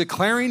Jesus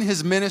declaring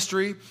his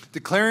ministry,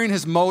 declaring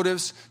his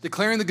motives,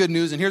 declaring the good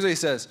news. And here's what he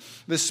says.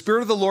 The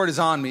Spirit of the Lord is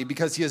on me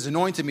because he has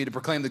anointed me to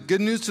proclaim the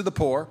good news to the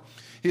poor.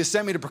 He has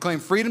sent me to proclaim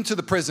freedom to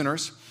the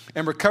prisoners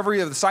and recovery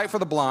of the sight for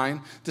the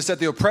blind, to set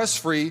the oppressed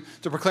free,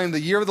 to proclaim the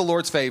year of the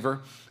Lord's favor.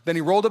 Then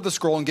he rolled up the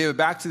scroll and gave it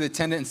back to the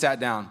attendant and sat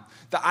down.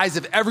 The eyes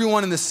of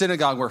everyone in the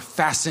synagogue were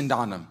fastened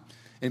on him.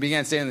 And he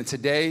began saying that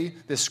today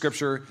this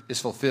scripture is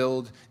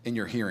fulfilled in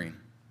your hearing.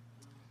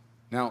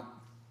 Now,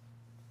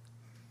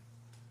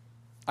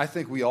 I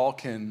think we all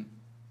can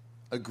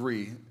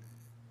agree,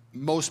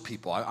 most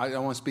people, I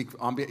don't want to speak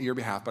on your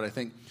behalf, but I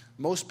think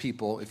most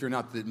people, if you're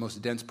not the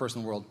most dense person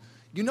in the world,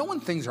 you know when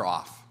things are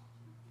off.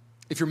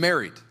 If you're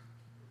married,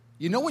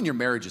 you know when your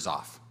marriage is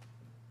off.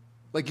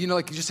 Like, you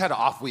just had an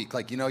off week.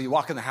 Like, you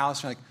walk in the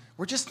house, you're like,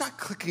 we're just not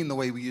clicking the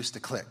way we used to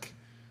click.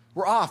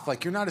 We're off.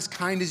 Like, you're not as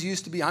kind as you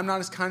used to be. I'm not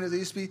as kind as I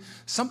used to be.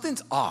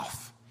 Something's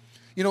off.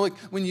 Like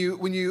when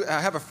you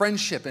have a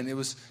friendship and it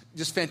was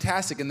just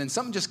fantastic and then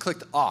something just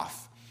clicked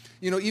off.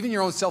 Even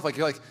your own self, like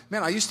you're like,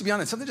 man, I used to be on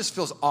it. Something just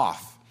feels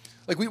off.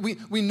 Like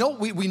we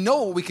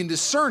know we can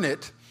discern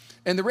it.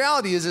 And the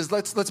reality is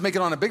let's make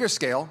it on a bigger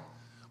scale.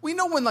 We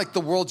know when like the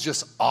world's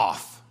just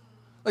off.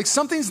 Like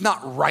something's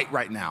not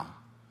right now.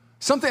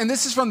 Something, and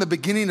this is from the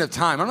beginning of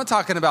time. I'm not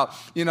talking about,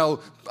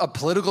 a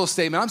political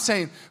statement. I'm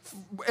saying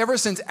ever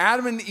since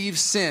Adam and Eve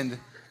sinned,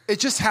 it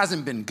just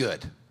hasn't been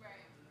good.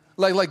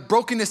 Like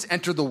brokenness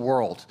entered the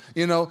world,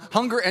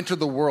 hunger entered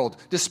the world,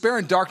 despair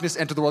and darkness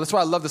entered the world. That's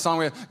why I love the song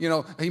where,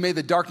 he made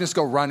the darkness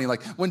go running.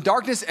 Like when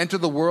darkness entered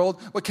the world,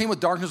 what came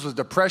with darkness was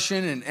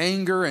depression and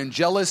anger and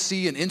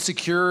jealousy and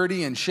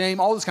insecurity and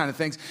shame, all those kind of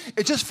things.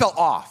 It just fell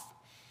off.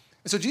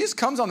 And so Jesus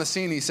comes on the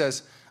scene and he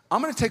says,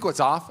 I'm going to take what's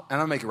off and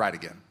I'm going to make it right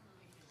again.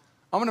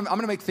 I'm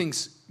going to make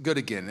things good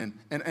again.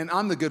 And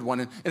I'm the good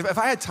one. And if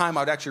I had time,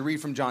 I would actually read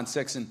from John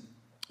 6 and,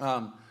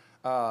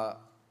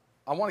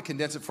 I want to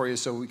condense it for you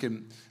so we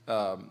can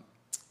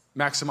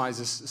maximize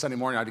this Sunday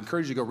morning. I'd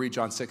encourage you to go read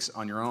John 6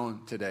 on your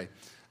own today.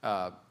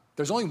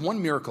 There's only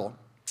one miracle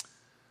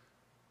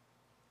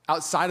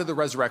outside of the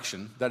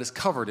resurrection that is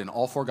covered in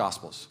all four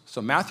Gospels.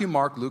 So Matthew,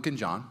 Mark, Luke, and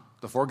John,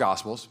 the four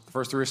Gospels. The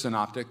first three are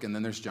synoptic, and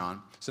then there's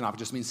John. Synoptic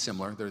just means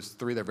similar. There's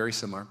three that are very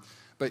similar.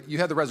 But you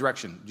have the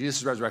resurrection,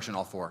 Jesus' resurrection,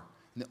 all four.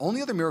 And the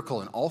only other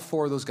miracle in all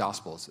four of those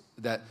Gospels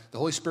that the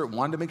Holy Spirit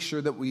wanted to make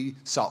sure that we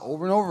saw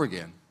over and over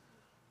again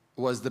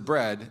was the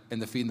bread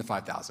and the feeding the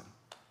 5,000.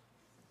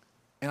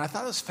 And I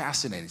thought it was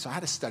fascinating, so I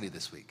had to study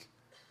this week.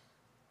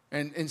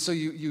 And so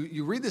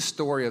you read this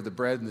story of the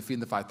bread and the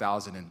feeding the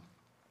 5,000, and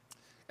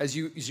as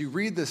you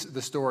read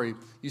the story,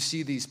 you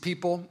see these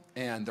people,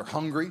 and they're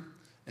hungry.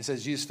 It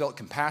says Jesus felt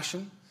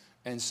compassion,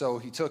 and so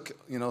he took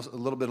a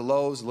little bit of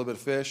loaves, a little bit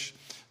of fish.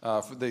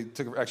 Philip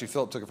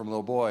took it from a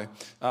little boy.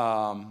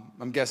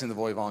 I'm guessing the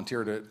boy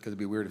volunteered it because it'd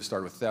be weird if it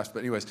started with theft. But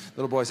anyways, the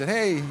little boy said,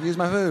 "Hey, use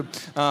my food."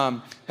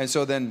 And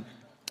so then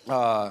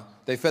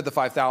they fed the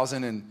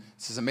 5,000, and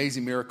it's this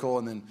amazing miracle.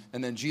 And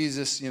then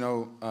Jesus,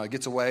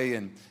 gets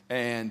away,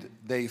 and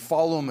they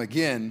follow him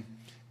again,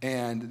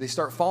 and they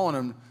start following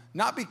him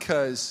not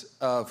because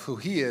of who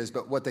he is,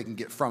 but what they can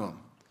get from him.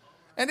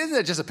 And isn't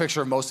that just a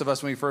picture of most of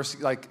us when we first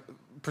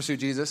pursue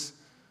Jesus?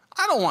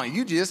 I don't want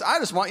you, Jesus. I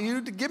just want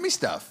you to give me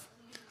stuff.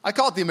 I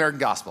call it the American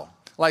gospel.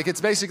 Like,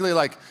 it's basically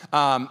like,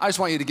 I just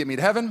want you to get me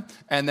to heaven,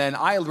 and then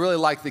I really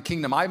like the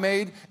kingdom I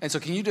made, and so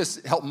can you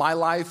just help my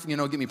life,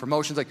 get me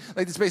promotions? Like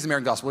it's basically the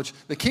American gospel, which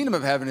the kingdom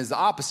of heaven is the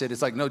opposite.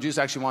 It's like, no, Jesus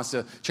actually wants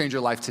to change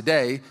your life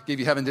today, give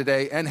you heaven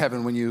today and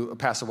heaven when you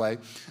pass away.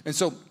 And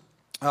so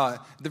at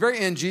the very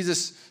end,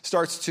 Jesus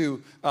starts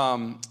to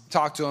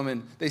talk to them,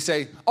 and they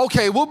say,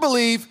 okay, we'll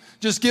believe,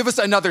 just give us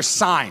another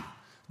sign.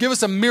 Give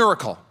us a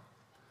miracle.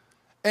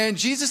 And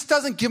Jesus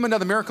doesn't give them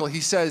another miracle. He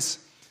says,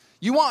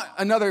 you want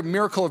another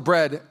miracle of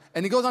bread?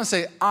 And he goes on to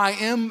say, I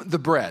am the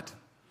bread.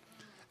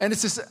 And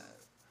it's this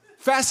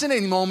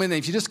fascinating moment. And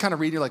if you just kind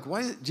of read, you're like,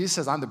 what? Jesus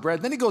says, I'm the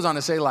bread. Then he goes on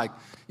to say,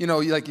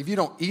 if you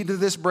don't eat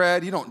of this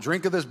bread, you don't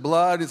drink of this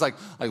blood. It's like,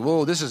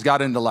 whoa, this has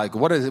got into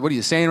what are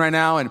you saying right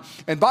now?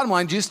 And bottom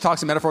line, Jesus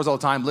talks in metaphors all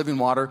the time, living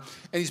water.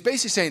 And he's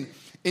basically saying,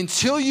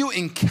 until you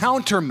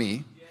encounter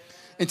me,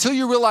 until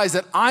you realize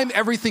that I'm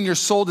everything your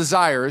soul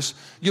desires,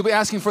 you'll be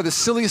asking for the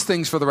silliest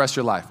things for the rest of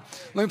your life.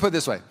 Let me put it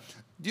this way.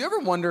 Do you ever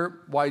wonder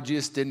why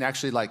Jesus didn't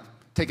actually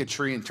take a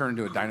tree and turn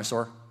into a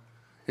dinosaur?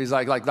 He's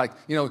like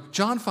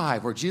John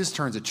 5, where Jesus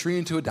turns a tree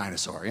into a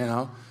dinosaur,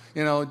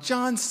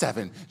 John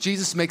 7,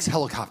 Jesus makes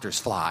helicopters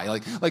fly.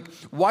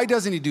 Why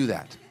doesn't he do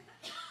that?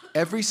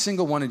 Every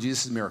single one of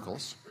Jesus'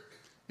 miracles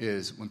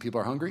is when people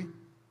are hungry,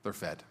 they're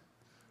fed.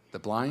 The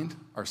blind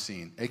are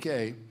seen,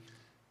 AKA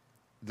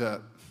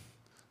the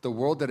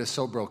world that is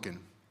so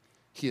broken,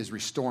 he is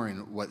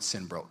restoring what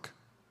sin broke.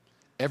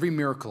 Every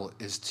miracle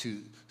is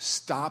to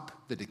stop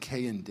the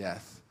decay and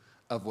death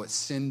of what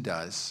sin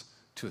does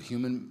to a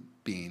human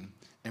being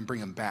and bring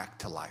him back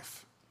to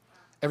life.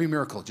 Every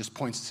miracle just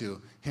points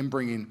to him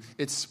bringing,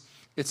 it's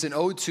an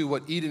ode to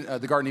what Eden,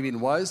 the Garden of Eden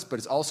was, but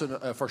it's also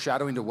a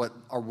foreshadowing to what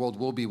our world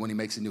will be when he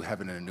makes a new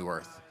heaven and a new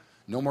earth.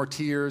 No more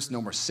tears,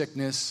 no more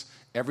sickness,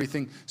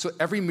 everything. So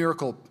every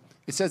miracle,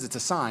 it says it's a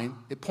sign.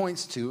 It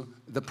points to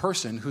the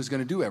person who's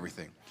going to do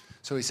everything.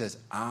 So he says,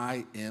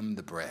 I am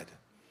the bread.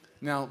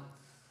 Now,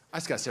 I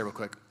just got to say real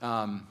quick.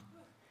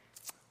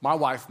 My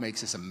wife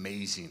makes this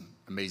amazing,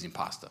 amazing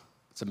pasta.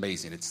 It's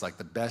amazing. It's like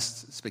the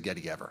best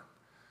spaghetti ever.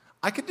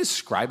 I could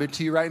describe it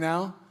to you right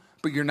now,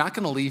 but you're not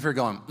going to leave here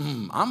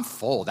going, I'm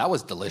full. That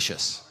was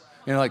delicious.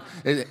 You know, like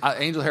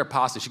angel hair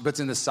pasta. She puts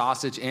in the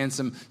sausage and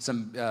some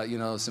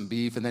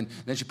beef, and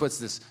then she puts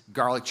this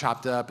garlic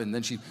chopped up, and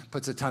then she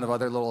puts a ton of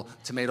other little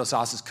tomato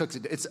sauces, cooks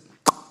it.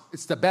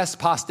 It's the best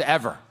pasta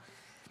ever.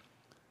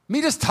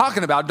 Me just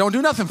talking about it don't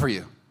do nothing for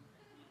you.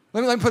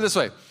 Let me put it this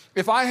way.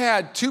 If I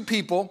had two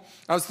people,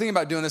 I was thinking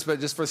about doing this, but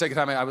just for the sake of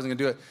time, I wasn't going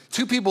to do it.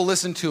 Two people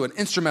listen to an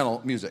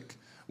instrumental music.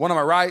 One on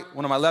my right,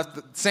 one on my left,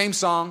 the same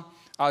song.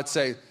 I would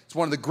say it's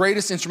one of the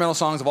greatest instrumental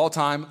songs of all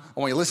time. I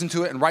want you to listen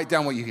to it and write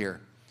down what you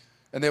hear.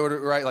 And they would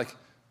write like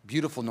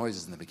beautiful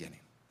noises in the beginning.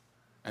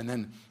 And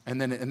then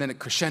it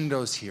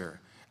crescendos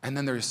here. And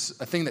then there's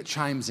a thing that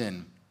chimes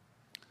in.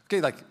 Okay,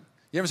 like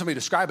you ever somebody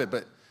describe it,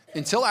 but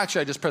until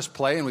actually I just press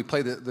play and we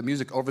play the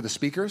music over the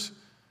speakers,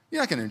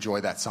 you're not going to enjoy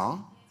that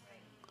song.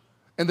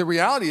 And the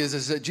reality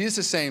is that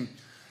Jesus is saying,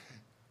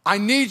 I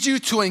need you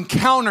to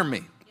encounter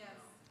me. Yes.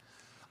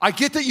 I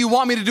get that you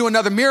want me to do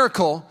another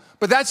miracle,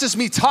 but that's just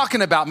me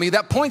talking about me.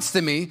 That points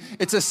to me.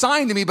 It's a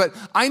sign to me, but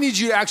I need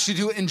you to actually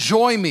to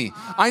enjoy me.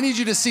 I need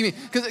you to see me.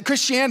 Because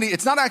Christianity,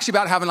 it's not actually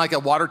about having like a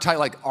watertight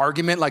like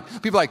argument. Like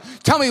people are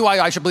like, tell me why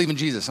I should believe in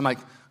Jesus. I'm like,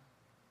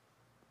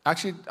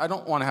 actually, I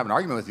don't want to have an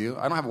argument with you.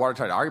 I don't have a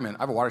watertight argument.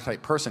 I have a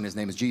watertight person. His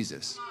name is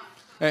Jesus.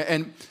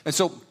 And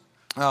so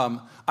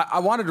I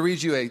wanted to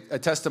read you a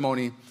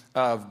testimony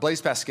of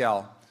Blaise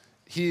Pascal.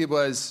 He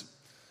was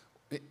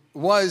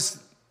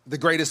the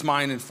greatest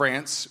mind in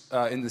France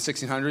in the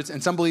 1600s,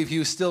 and some believe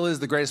he still is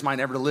the greatest mind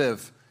ever to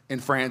live in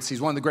France. He's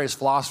one of the greatest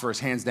philosophers,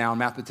 hands down,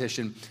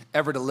 mathematician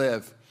ever to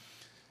live.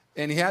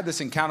 And he had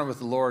this encounter with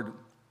the Lord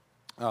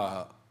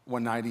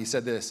one night. He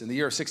said this, in the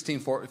year of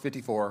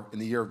 1654, in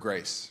the year of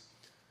grace,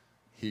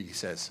 he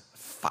says,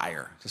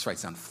 fire. Just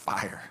writes down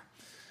fire.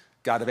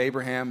 God of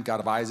Abraham, God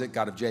of Isaac,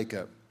 God of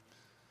Jacob.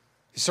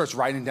 He starts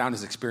writing down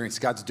his experience.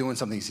 God's doing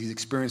something. He's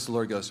experienced the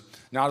Lord. He goes,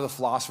 now do the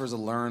philosophers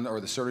learn, or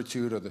the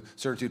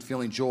certitude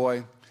feeling joy.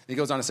 And he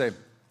goes on to say,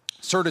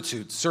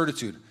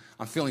 certitude,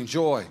 I'm feeling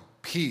joy,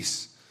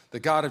 peace.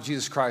 The God of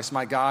Jesus Christ,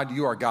 my God,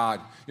 you are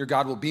God. Your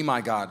God will be my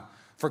God.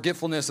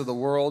 Forgetfulness of the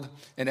world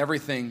and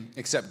everything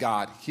except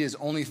God. He is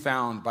only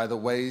found by the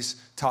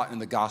ways taught in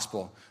the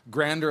gospel.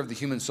 Grandeur of the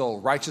human soul.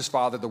 Righteous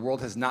Father, the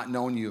world has not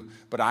known you,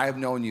 but I have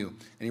known you. And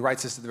he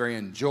writes this at the very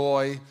end,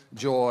 joy,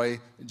 joy,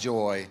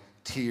 joy.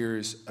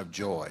 Tears of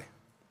joy.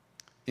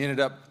 He ended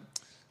up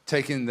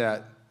taking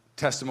that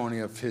testimony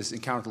of his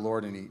encounter with the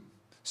Lord and he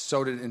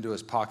sewed it into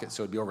his pocket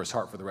so it'd be over his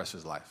heart for the rest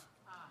of his life.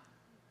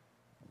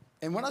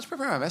 And when I was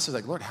preparing my message,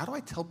 like, Lord, how do I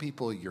tell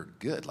people you're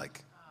good?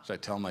 Like, should I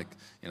tell them, like,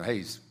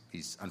 hey,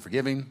 he's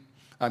unforgiving?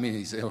 I mean,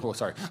 he's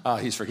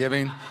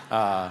forgiving.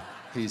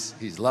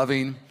 He's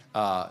loving.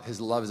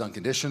 His love is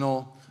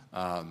unconditional.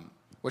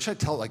 What should I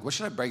tell? Like, what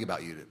should I brag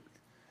about you?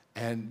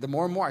 And the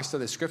more and more I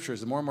study the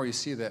scriptures, the more and more you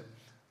see that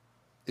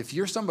if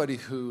you're somebody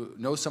who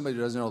knows somebody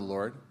who doesn't know the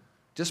Lord,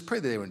 just pray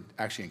that they would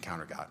actually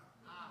encounter God.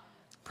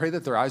 Pray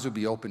that their eyes would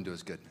be open to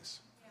his goodness.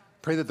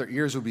 Pray that their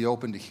ears would be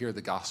open to hear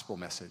the gospel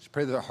message.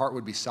 Pray that their heart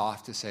would be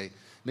soft to say,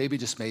 maybe,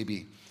 just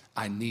maybe,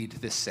 I need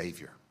this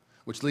Savior.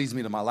 Which leads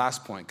me to my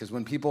last point, because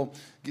when people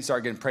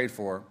start getting prayed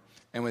for,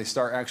 and when they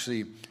start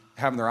actually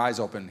having their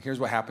eyes open, here's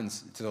what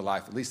happens to their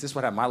life. At least this is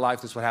what happened in my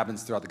life. This is what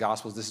happens throughout the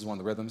Gospels. This is one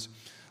of the rhythms.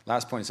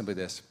 Last point is simply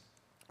this,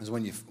 is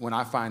when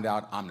I find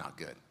out I'm not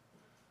good.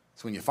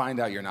 So when you find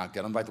out you're not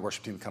good, I'll invite the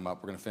worship team to come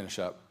up. We're going to finish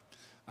up.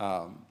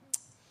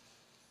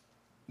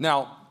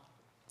 Now,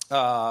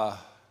 I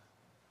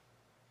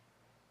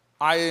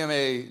am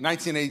a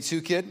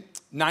 1982 kid.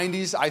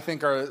 90s, I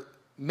think, are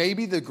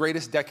maybe the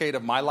greatest decade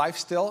of my life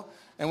still.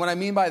 And what I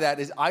mean by that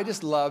is I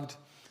just loved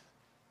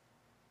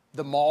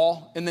the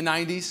mall in the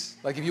 90s.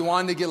 Like if you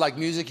wanted to get like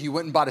music, you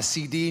went and bought a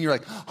CD and you're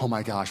like, oh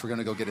my gosh, we're going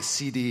to go get a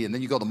CD. And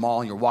then you go to the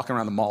mall and you're walking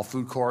around the mall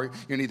food court.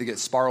 You're going to either get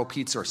Sparrow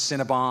Pizza or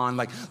Cinnabon.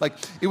 Like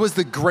it was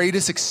the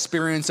greatest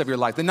experience of your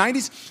life. The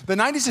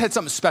 90s had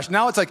something special.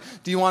 Now it's like,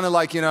 do you want to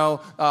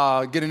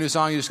get a new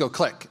song? You just go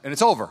click and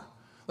it's over.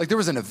 Like there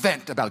was an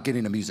event about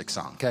getting a music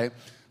song, okay?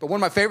 But one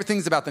of my favorite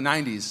things about the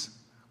 90s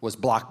was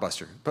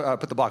Blockbuster.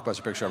 Put the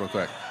Blockbuster picture up real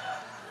quick.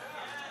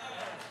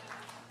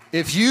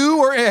 If you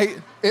were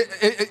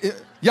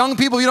young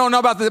people, you don't know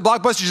about the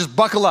Blockbuster, just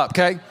buckle up,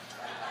 okay?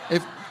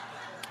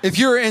 If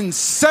you're in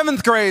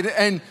 7th grade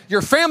and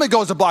your family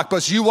goes to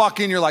Blockbuster, you walk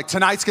in, you're like,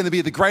 tonight's going to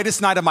be the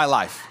greatest night of my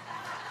life.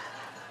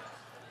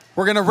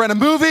 We're going to rent a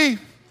movie.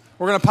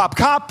 We're going to pop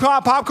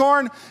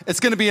popcorn. It's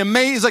going to be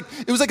amazing.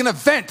 It was like an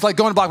event, like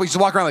going to Blockbuster. You just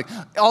walk around, like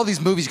all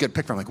these movies you get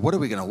picked from. Like, what are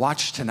we going to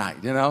watch tonight,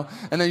 you know?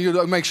 And then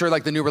you make sure,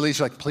 like, the new release,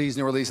 you're like, please,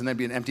 new release, and then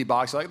be an empty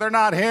box. You're like, they're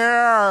not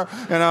here,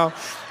 you know?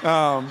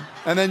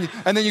 And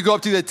then you go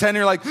up to the 10, and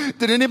you're like,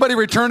 did anybody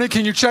return it?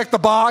 Can you check the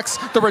box,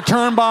 the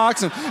return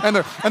box? And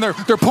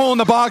they're pulling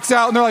the box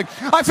out, and they're like,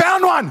 I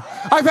found one.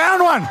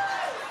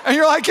 And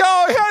you're like,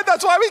 oh, yeah,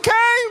 that's why we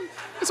came,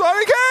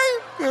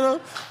 you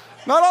know?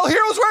 Not all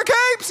heroes wear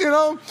capes, you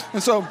know?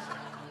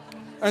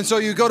 And so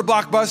you go to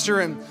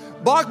Blockbuster, and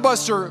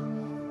Blockbuster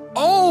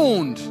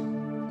owned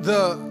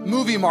the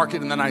movie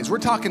market in the 90s. We're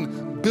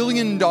talking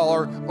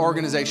billion-dollar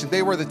organization.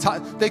 They were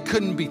they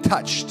couldn't be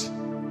touched.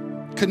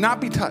 Could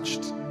not be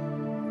touched.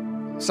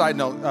 Side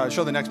note,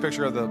 show the next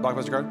picture of the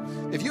Blockbuster card.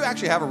 If you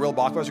actually have a real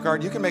Blockbuster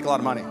card, you can make a lot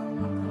of money.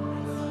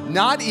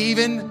 Not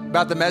even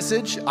about the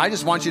message. I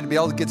just want you to be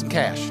able to get some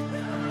cash.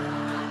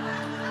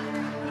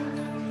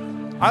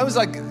 I was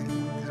like,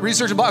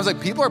 researching, I was like,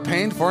 people are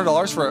paying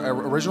 $400 for an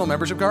original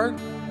membership card?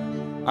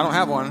 I don't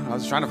have one. I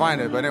was trying to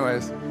find it. But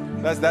anyways,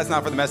 that's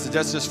not for the message.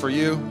 That's just for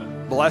you.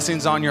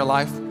 Blessings on your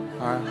life.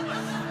 All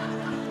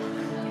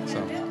right.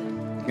 So,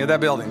 get that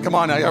building. Come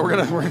on now.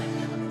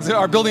 Yeah,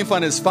 our building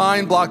fund is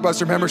find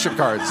Blockbuster membership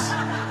cards.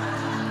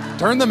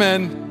 Turn them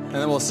in, and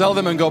then we'll sell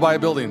them and go buy a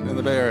building in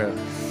the Bay Area.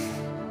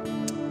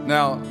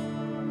 Now,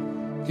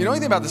 if you know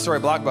anything about the story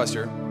of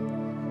Blockbuster,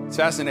 it's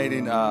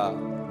fascinating.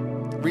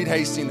 Reed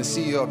Hastings,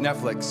 the CEO of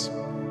Netflix,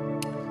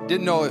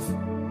 didn't know if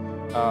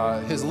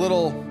his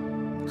little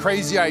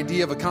crazy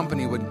idea of a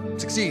company would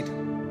succeed.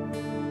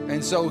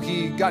 And so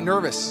he got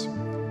nervous.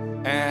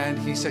 And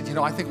he said,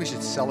 I think we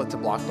should sell it to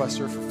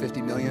Blockbuster for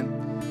 $50 million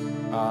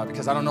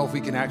because I don't know if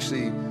we can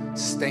actually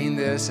sustain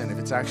this and if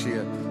it's actually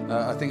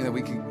a thing that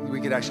we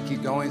could actually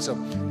keep going. So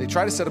they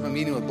tried to set up a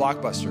meeting with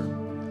Blockbuster.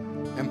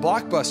 And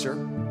Blockbuster,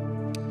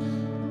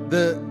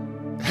 the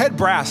head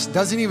brass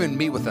doesn't even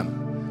meet with them.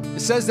 It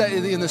says that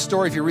in the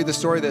story, if you read the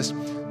story of this,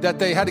 that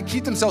they had to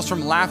keep themselves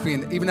from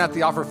laughing even at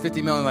the offer of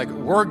 $50 million, like,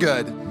 we're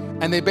good.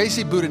 And they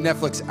basically booted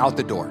Netflix out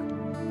the door.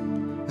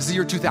 This is the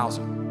year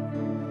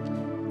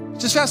 2000.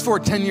 Just fast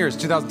forward 10 years,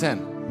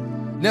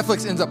 2010.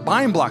 Netflix ends up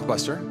buying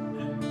Blockbuster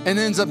and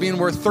ends up being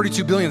worth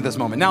 $32 billion at this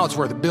moment. Now it's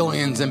worth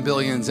billions and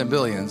billions and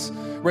billions.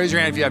 Raise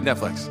your hand if you have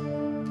Netflix.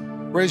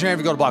 Raise your hand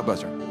if you go to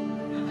Blockbuster.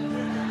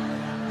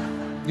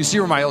 You see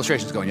where my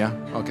illustration's going, yeah?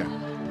 Okay.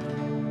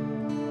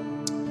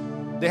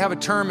 They have a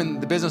term in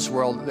the business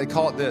world. They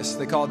call it this.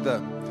 They call it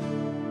the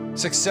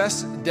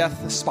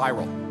success-death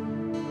spiral.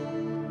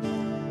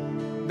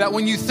 That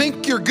when you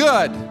think you're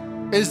good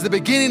is the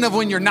beginning of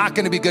when you're not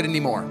going to be good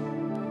anymore.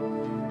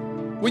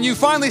 When you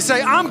finally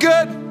say, I'm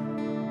good,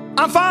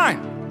 I'm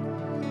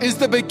fine, is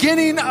the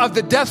beginning of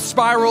the death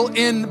spiral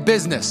in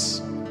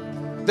business.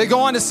 They go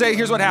on to say,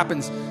 here's what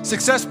happens.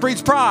 Success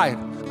breeds pride.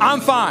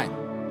 I'm fine.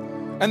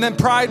 And then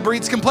pride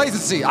breeds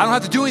complacency. I don't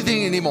have to do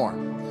anything anymore.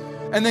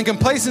 And then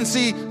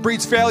complacency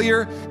breeds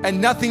failure,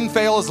 and nothing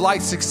fails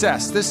like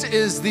success. This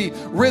is the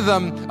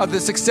rhythm of the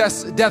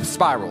success-death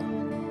spiral.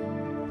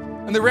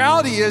 And the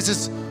reality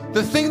is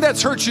the thing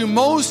that's hurt you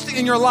most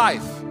in your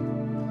life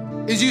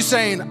is you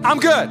saying, I'm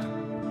good,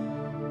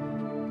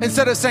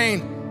 instead of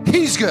saying,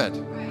 he's good.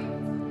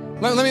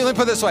 Let me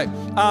put it this way.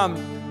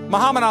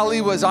 Muhammad Ali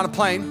was on a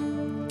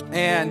plane,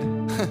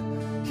 and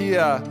he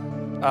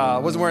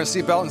wasn't wearing a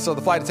seatbelt, and so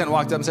the flight attendant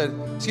walked up and said,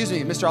 excuse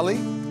me, Mr. Ali,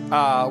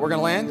 we're going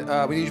to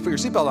land. We need you to put your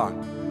seatbelt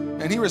on.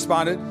 And he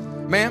responded,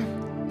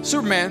 ma'am,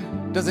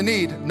 Superman doesn't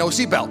need no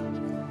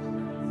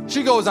seatbelt.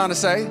 She goes on to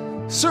say,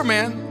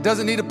 Superman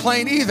doesn't need a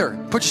plane either.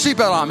 Put your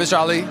seatbelt on, Mr.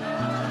 Ali.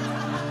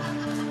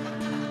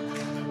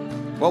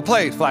 Well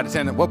played, flight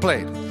attendant. Well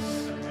played.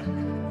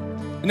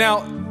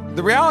 Now,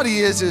 the reality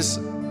is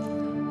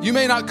you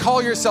may not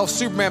call yourself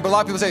Superman, but a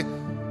lot of people say,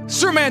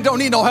 Superman don't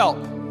need no help.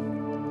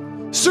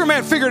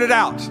 Superman figured it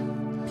out.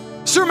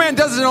 Superman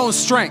does his own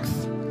strength.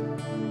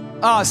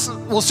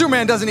 Well,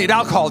 Superman doesn't need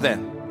alcohol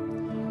then.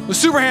 Well,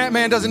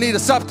 Superman doesn't need a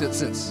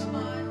substance.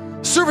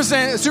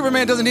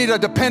 Superman doesn't need a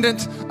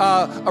dependent,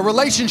 a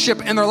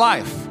relationship in their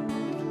life.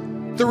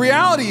 The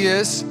reality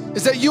is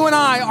that you and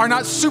I are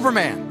not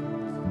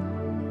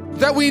Superman.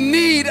 That we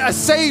need a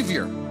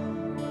savior.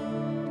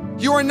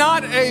 You are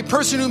not a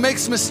person who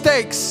makes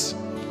mistakes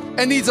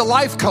and needs a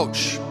life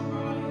coach.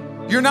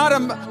 You're not a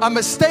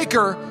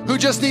mistaker who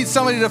just needs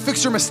somebody to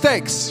fix your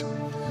mistakes.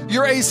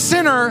 You're a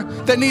sinner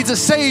that needs a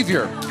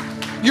savior.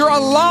 You're a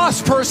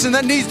lost person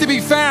that needs to be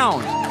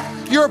found.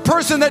 You're a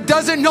person that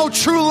doesn't know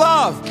true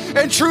love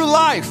and true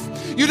life.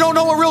 You don't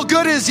know what real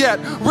good is yet,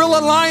 real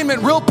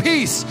alignment, real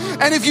peace.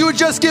 And if you would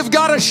just give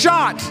God a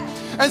shot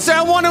and say,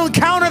 I want to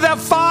encounter that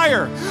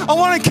fire. I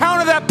want to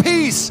encounter that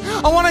peace.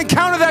 I want to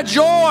encounter that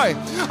joy.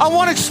 I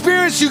want to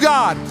experience you,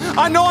 God.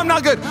 I know I'm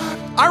not good.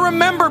 I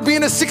remember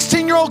being a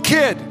 16-year-old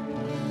kid,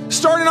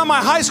 starting on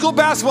my high school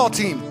basketball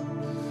team,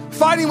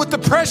 fighting with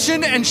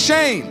depression and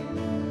shame.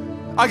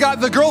 I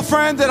got the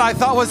girlfriend that I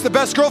thought was the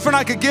best girlfriend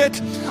I could get.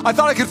 I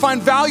thought I could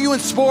find value in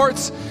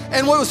sports.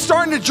 And what was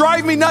starting to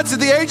drive me nuts at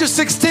the age of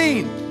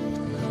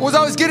 16 was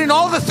I was getting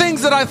all the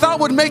things that I thought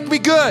would make me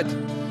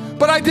good,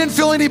 but I didn't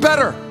feel any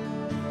better.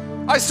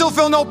 I still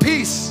felt no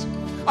peace.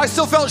 I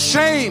still felt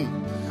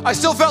shame. I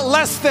still felt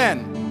less than.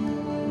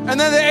 And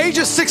then at the age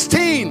of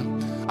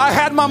 16, I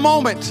had my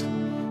moment.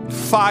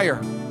 Fire.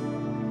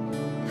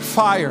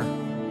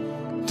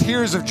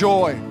 Tears of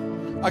joy.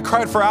 I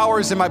cried for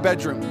hours in my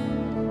bedroom.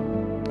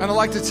 And I'd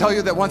like to tell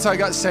you that once I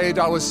got saved,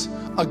 I was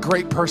a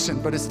great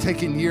person, but it's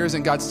taken years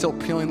and God's still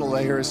peeling the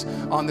layers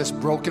on this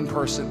broken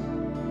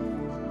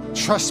person.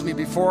 Trust me,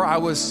 before I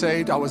was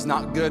saved, I was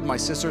not good. My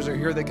sisters are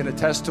here, they can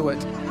attest to it.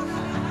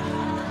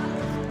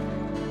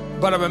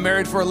 But I've been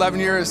married for 11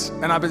 years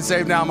and I've been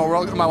saved now.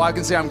 My wife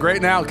can say I'm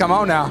great now. Come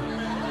on now.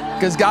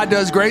 Because God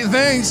does great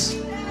things.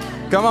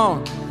 Come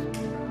on.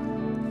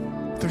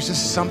 there's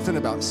just something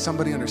about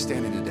somebody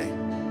understanding today.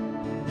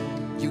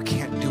 You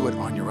can't do it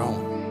on your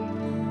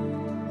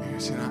own. You're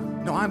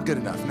saying, no, I'm good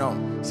enough. No,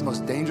 it's the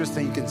most dangerous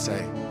thing you can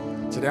say.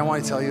 Today I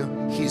want to tell you,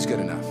 he's good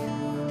enough.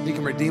 He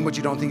can redeem what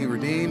you don't think he can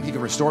redeem. He can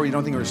restore what you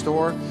don't think he can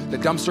restore. The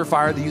dumpster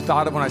fire that you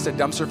thought of when I said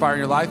dumpster fire in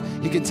your life,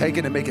 he can take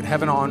it and make it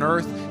heaven on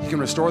earth. He can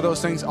restore those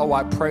things. Oh,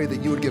 I pray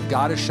that you would give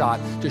God a shot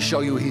to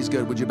show you he's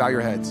good. Would you bow your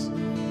heads?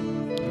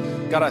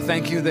 God, I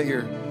thank you that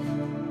you're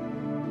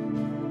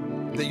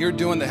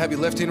doing the heavy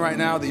lifting right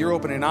now, that you're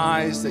opening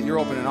eyes, that you're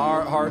opening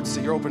our hearts,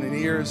 that you're opening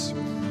ears.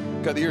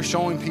 God, that you're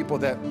showing people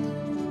that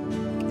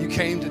you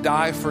came to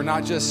die for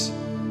not just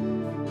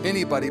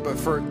anybody, but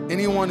for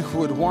anyone who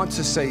would want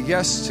to say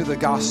yes to the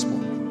gospel.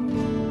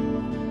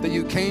 That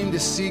you came to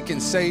seek and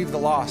save the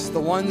lost, the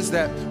ones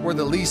that were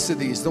the least of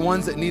these, the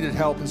ones that needed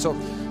help. And so,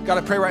 God,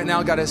 I pray right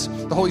now, God, as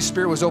the Holy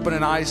Spirit was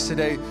opening eyes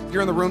today, if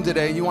you're in the room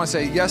today and you want to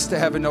say yes to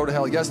heaven, no to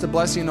hell, yes to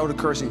blessing, no to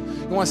cursing,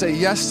 you want to say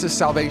yes to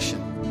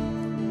salvation.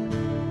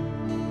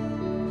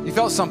 You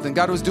felt something.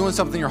 God was doing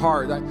something in your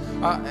heart.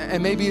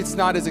 And maybe it's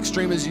not as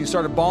extreme as you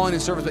started bawling in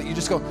service, but you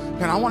just go,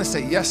 man, I want to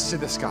say yes to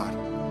this God.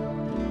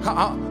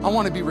 I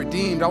want to be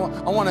redeemed. I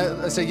want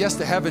to say yes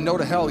to heaven, no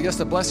to hell, yes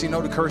to blessing,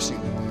 no to cursing.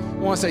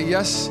 I want to say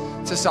yes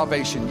to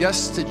salvation,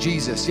 yes to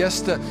Jesus,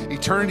 yes to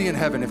eternity in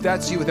heaven. If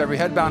that's you, with every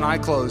head bowed and eye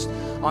closed,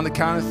 on the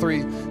count of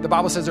 3, the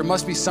Bible says there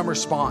must be some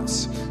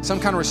response, some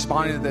kind of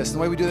responding to this. And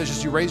the way we do this is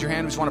just you raise your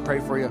hand. We just want to pray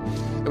for you.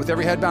 And with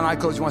every head bowed and eye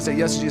closed, you want to say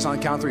yes to Jesus on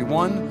the count of 3.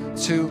 1,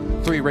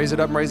 2, 3. Raise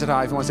it up and raise it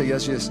high. If you want to say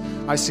yes, Jesus.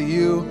 I see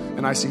you,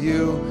 and I see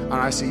you, and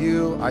I see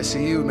you, I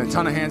see you. A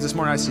ton of hands this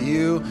morning. I see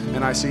you,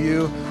 and I see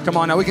you. Come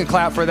on now. We can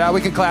clap for that.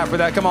 We can clap for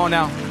that. Come on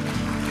now.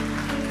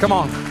 Come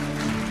on.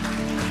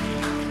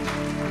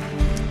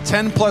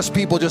 10 plus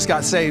people just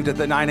got saved at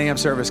the 9 a.m.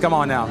 service. Come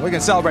on now. We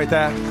can celebrate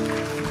that.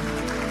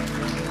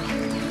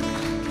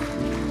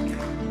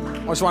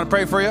 I just want to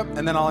pray for you,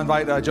 and then I'll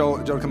invite Joe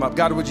to come up.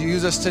 God, would you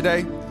use us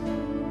today?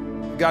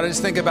 God, I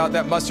just think about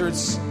that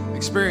mustard's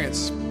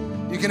experience.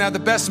 You can have the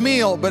best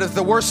meal, but if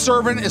the worst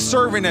servant is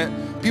serving it,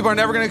 people are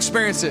never going to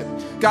experience it.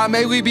 God,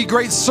 may we be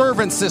great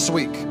servants this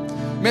week.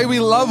 May we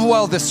love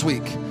well this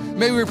week.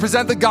 May we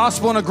present the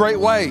gospel in a great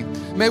way.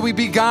 May we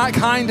be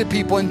kind to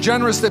people and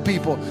generous to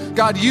people.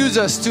 God, use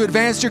us to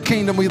advance your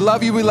kingdom. We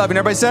love you. We love you. And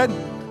everybody said?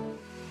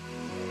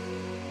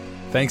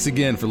 Thanks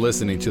again for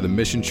listening to the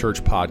Mission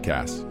Church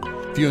podcast.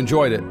 If you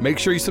enjoyed it, make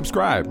sure you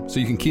subscribe so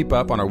you can keep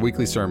up on our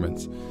weekly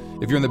sermons.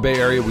 If you're in the Bay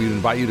Area, we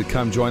invite you to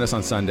come join us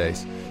on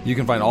Sundays. You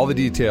can find all the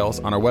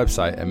details on our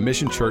website at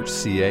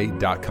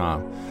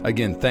missionchurchca.com.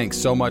 Again, thanks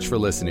so much for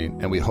listening,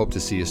 and we hope to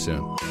see you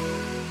soon.